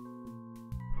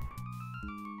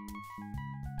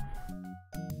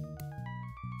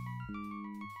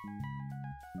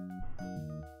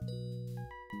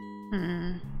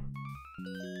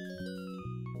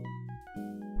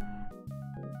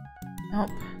 Nope.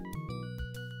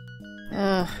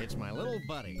 Ugh. It's my little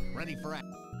buddy, ready for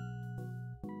action.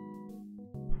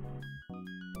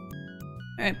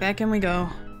 Alright, back in we go.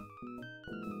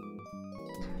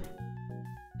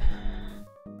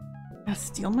 Gotta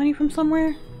steal money from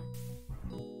somewhere?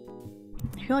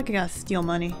 I feel like I gotta steal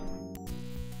money.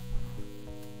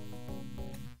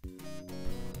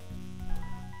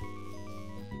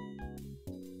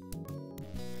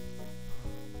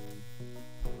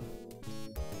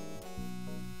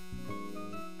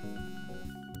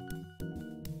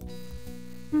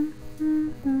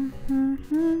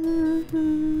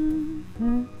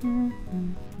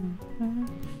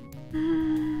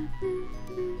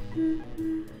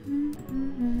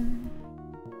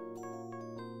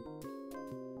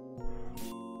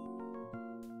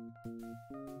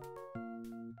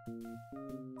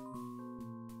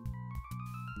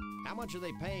 How much are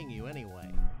they paying you anyway?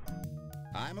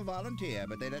 I'm a volunteer,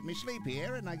 but they let me sleep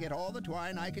here and I get all the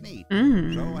twine I can eat.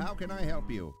 Mm. So how can I help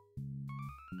you?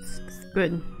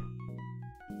 Good.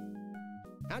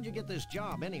 How'd you get this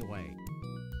job anyway?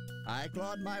 I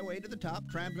clawed my way to the top,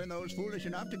 trampling those foolish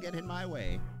enough to get in my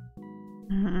way.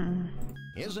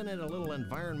 Isn't it a little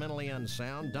environmentally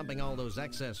unsound, dumping all those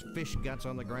excess fish guts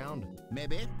on the ground?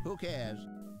 Maybe. Who cares?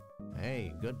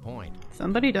 Hey, good point.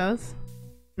 Somebody does.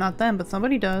 Not them, but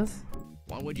somebody does.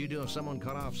 What would you do if someone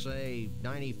cut off, say,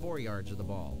 94 yards of the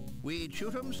ball? We'd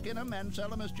shoot 'em, skin 'em, and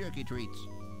sell 'em as jerky treats.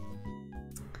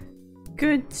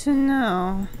 Good to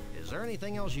know. Is there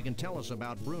anything else you can tell us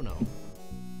about Bruno?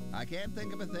 I can't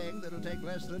think of a thing that'll take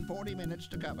less than 40 minutes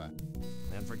to cover.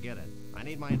 Then forget it. I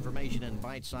need my information in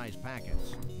bite-sized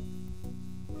packets.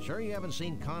 Sure you haven't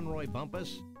seen Conroy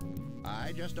Bumpus?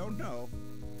 I just don't know.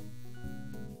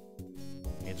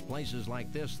 It's places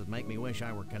like this that make me wish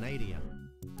I were Canadian.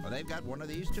 Well, they've got one of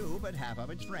these too, but half of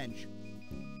it's French.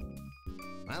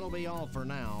 That'll be all for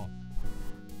now.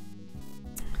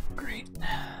 Great.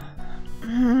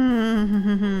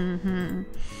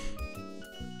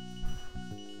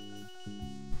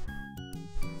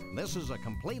 This is a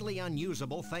completely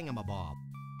unusable thingamabob.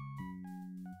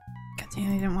 God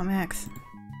damn, I didn't want Max.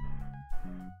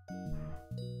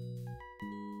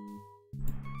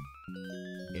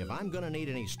 If I'm gonna need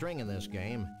any string in this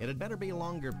game, it'd better be a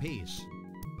longer piece.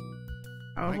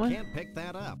 Probably. I can't pick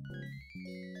that up.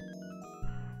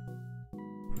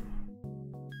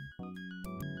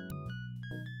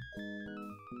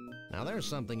 Now there's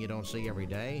something you don't see every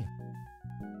day.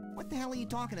 What the hell are you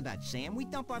talking about, Sam? We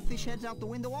dump our fish heads out the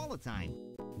window all the time.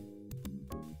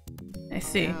 I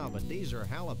see. Yeah, but these are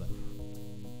halibut.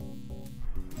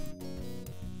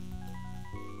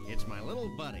 It's my little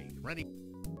buddy, ready.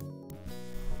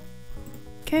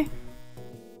 Okay.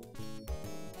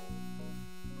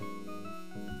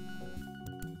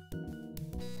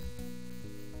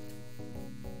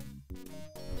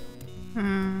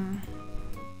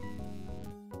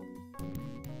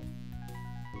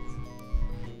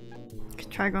 Could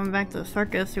try going back to the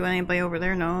circus, see what anybody over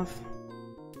there knows.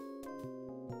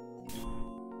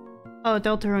 Oh,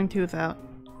 Deltarune 2's out.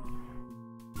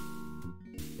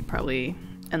 Probably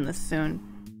end this soon.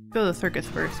 Go to the circus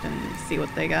first and see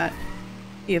what they got.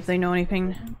 See if they know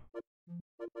anything.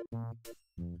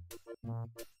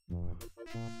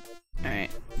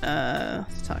 Alright,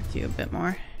 let's talk to you a bit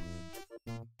more.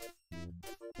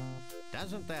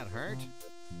 Doesn't that hurt?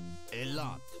 A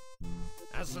lot.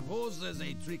 I suppose there's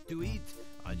a trick to it.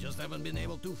 I just haven't been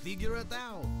able to figure it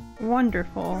out.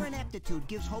 Wonderful. Your ineptitude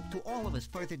gives hope to all of us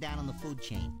further down on the food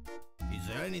chain. Is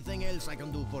there anything else I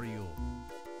can do for you?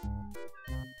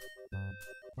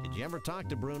 Did you ever talk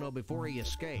to Bruno before he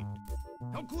escaped?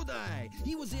 How could I?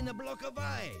 He was in a block of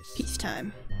ice.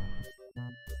 Peacetime.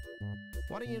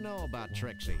 What do you know about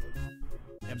Trixie?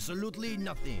 Absolutely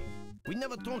nothing. We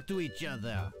never talked to each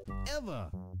other. Ever.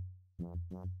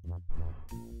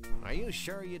 Are you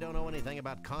sure you don't know anything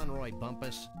about Conroy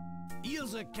Bumpus?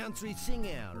 He's a country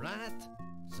singer, right?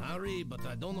 Sorry, but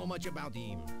I don't know much about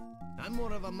him. I'm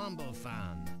more of a Mambo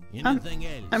fan. Anything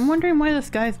else? I'm wondering why this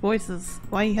guy's voice is...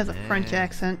 why he has a French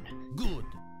accent. Good.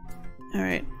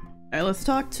 Alright. Alright, let's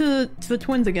talk to the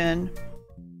twins again.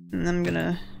 And I'm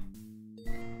gonna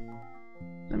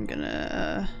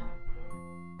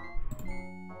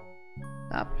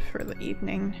stop for the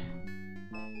evening.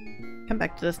 Come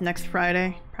back to this next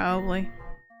Friday, probably.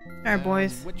 Alright,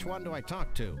 boys. Which one do I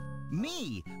talk to?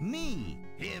 Me!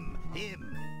 Him.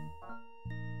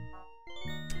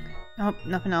 Nope,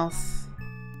 nothing else.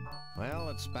 Well,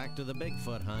 it's back to the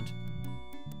Bigfoot hunt.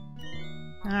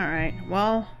 Alright,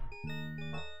 well...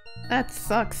 that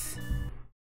sucks.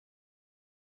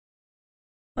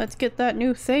 Let's get that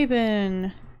new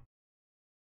Sabin.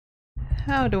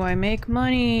 How do I make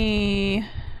money?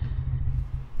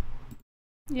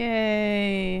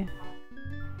 Yay!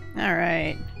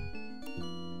 Alright.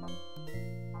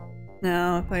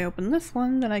 Now, if I open this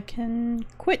one, then I can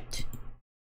quit.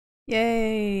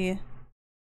 Yay!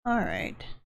 Alright.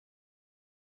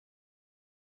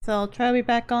 So I'll try to be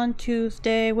back on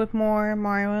Tuesday with more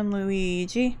Mario and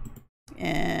Luigi.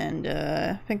 And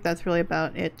I think that's really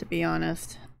about it, to be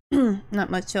honest. Not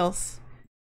much else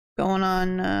going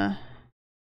on.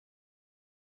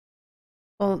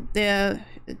 Well, yeah,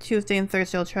 Tuesday and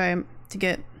Thursday I'll try to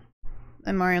get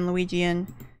Mario and Luigi in.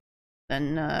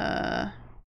 Then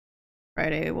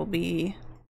Friday will be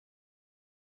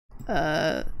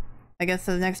I guess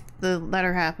the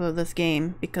latter half of this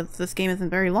game, because this game isn't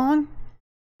very long.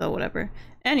 So whatever.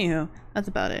 Anywho, that's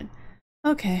about it.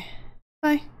 Okay.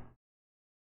 Bye.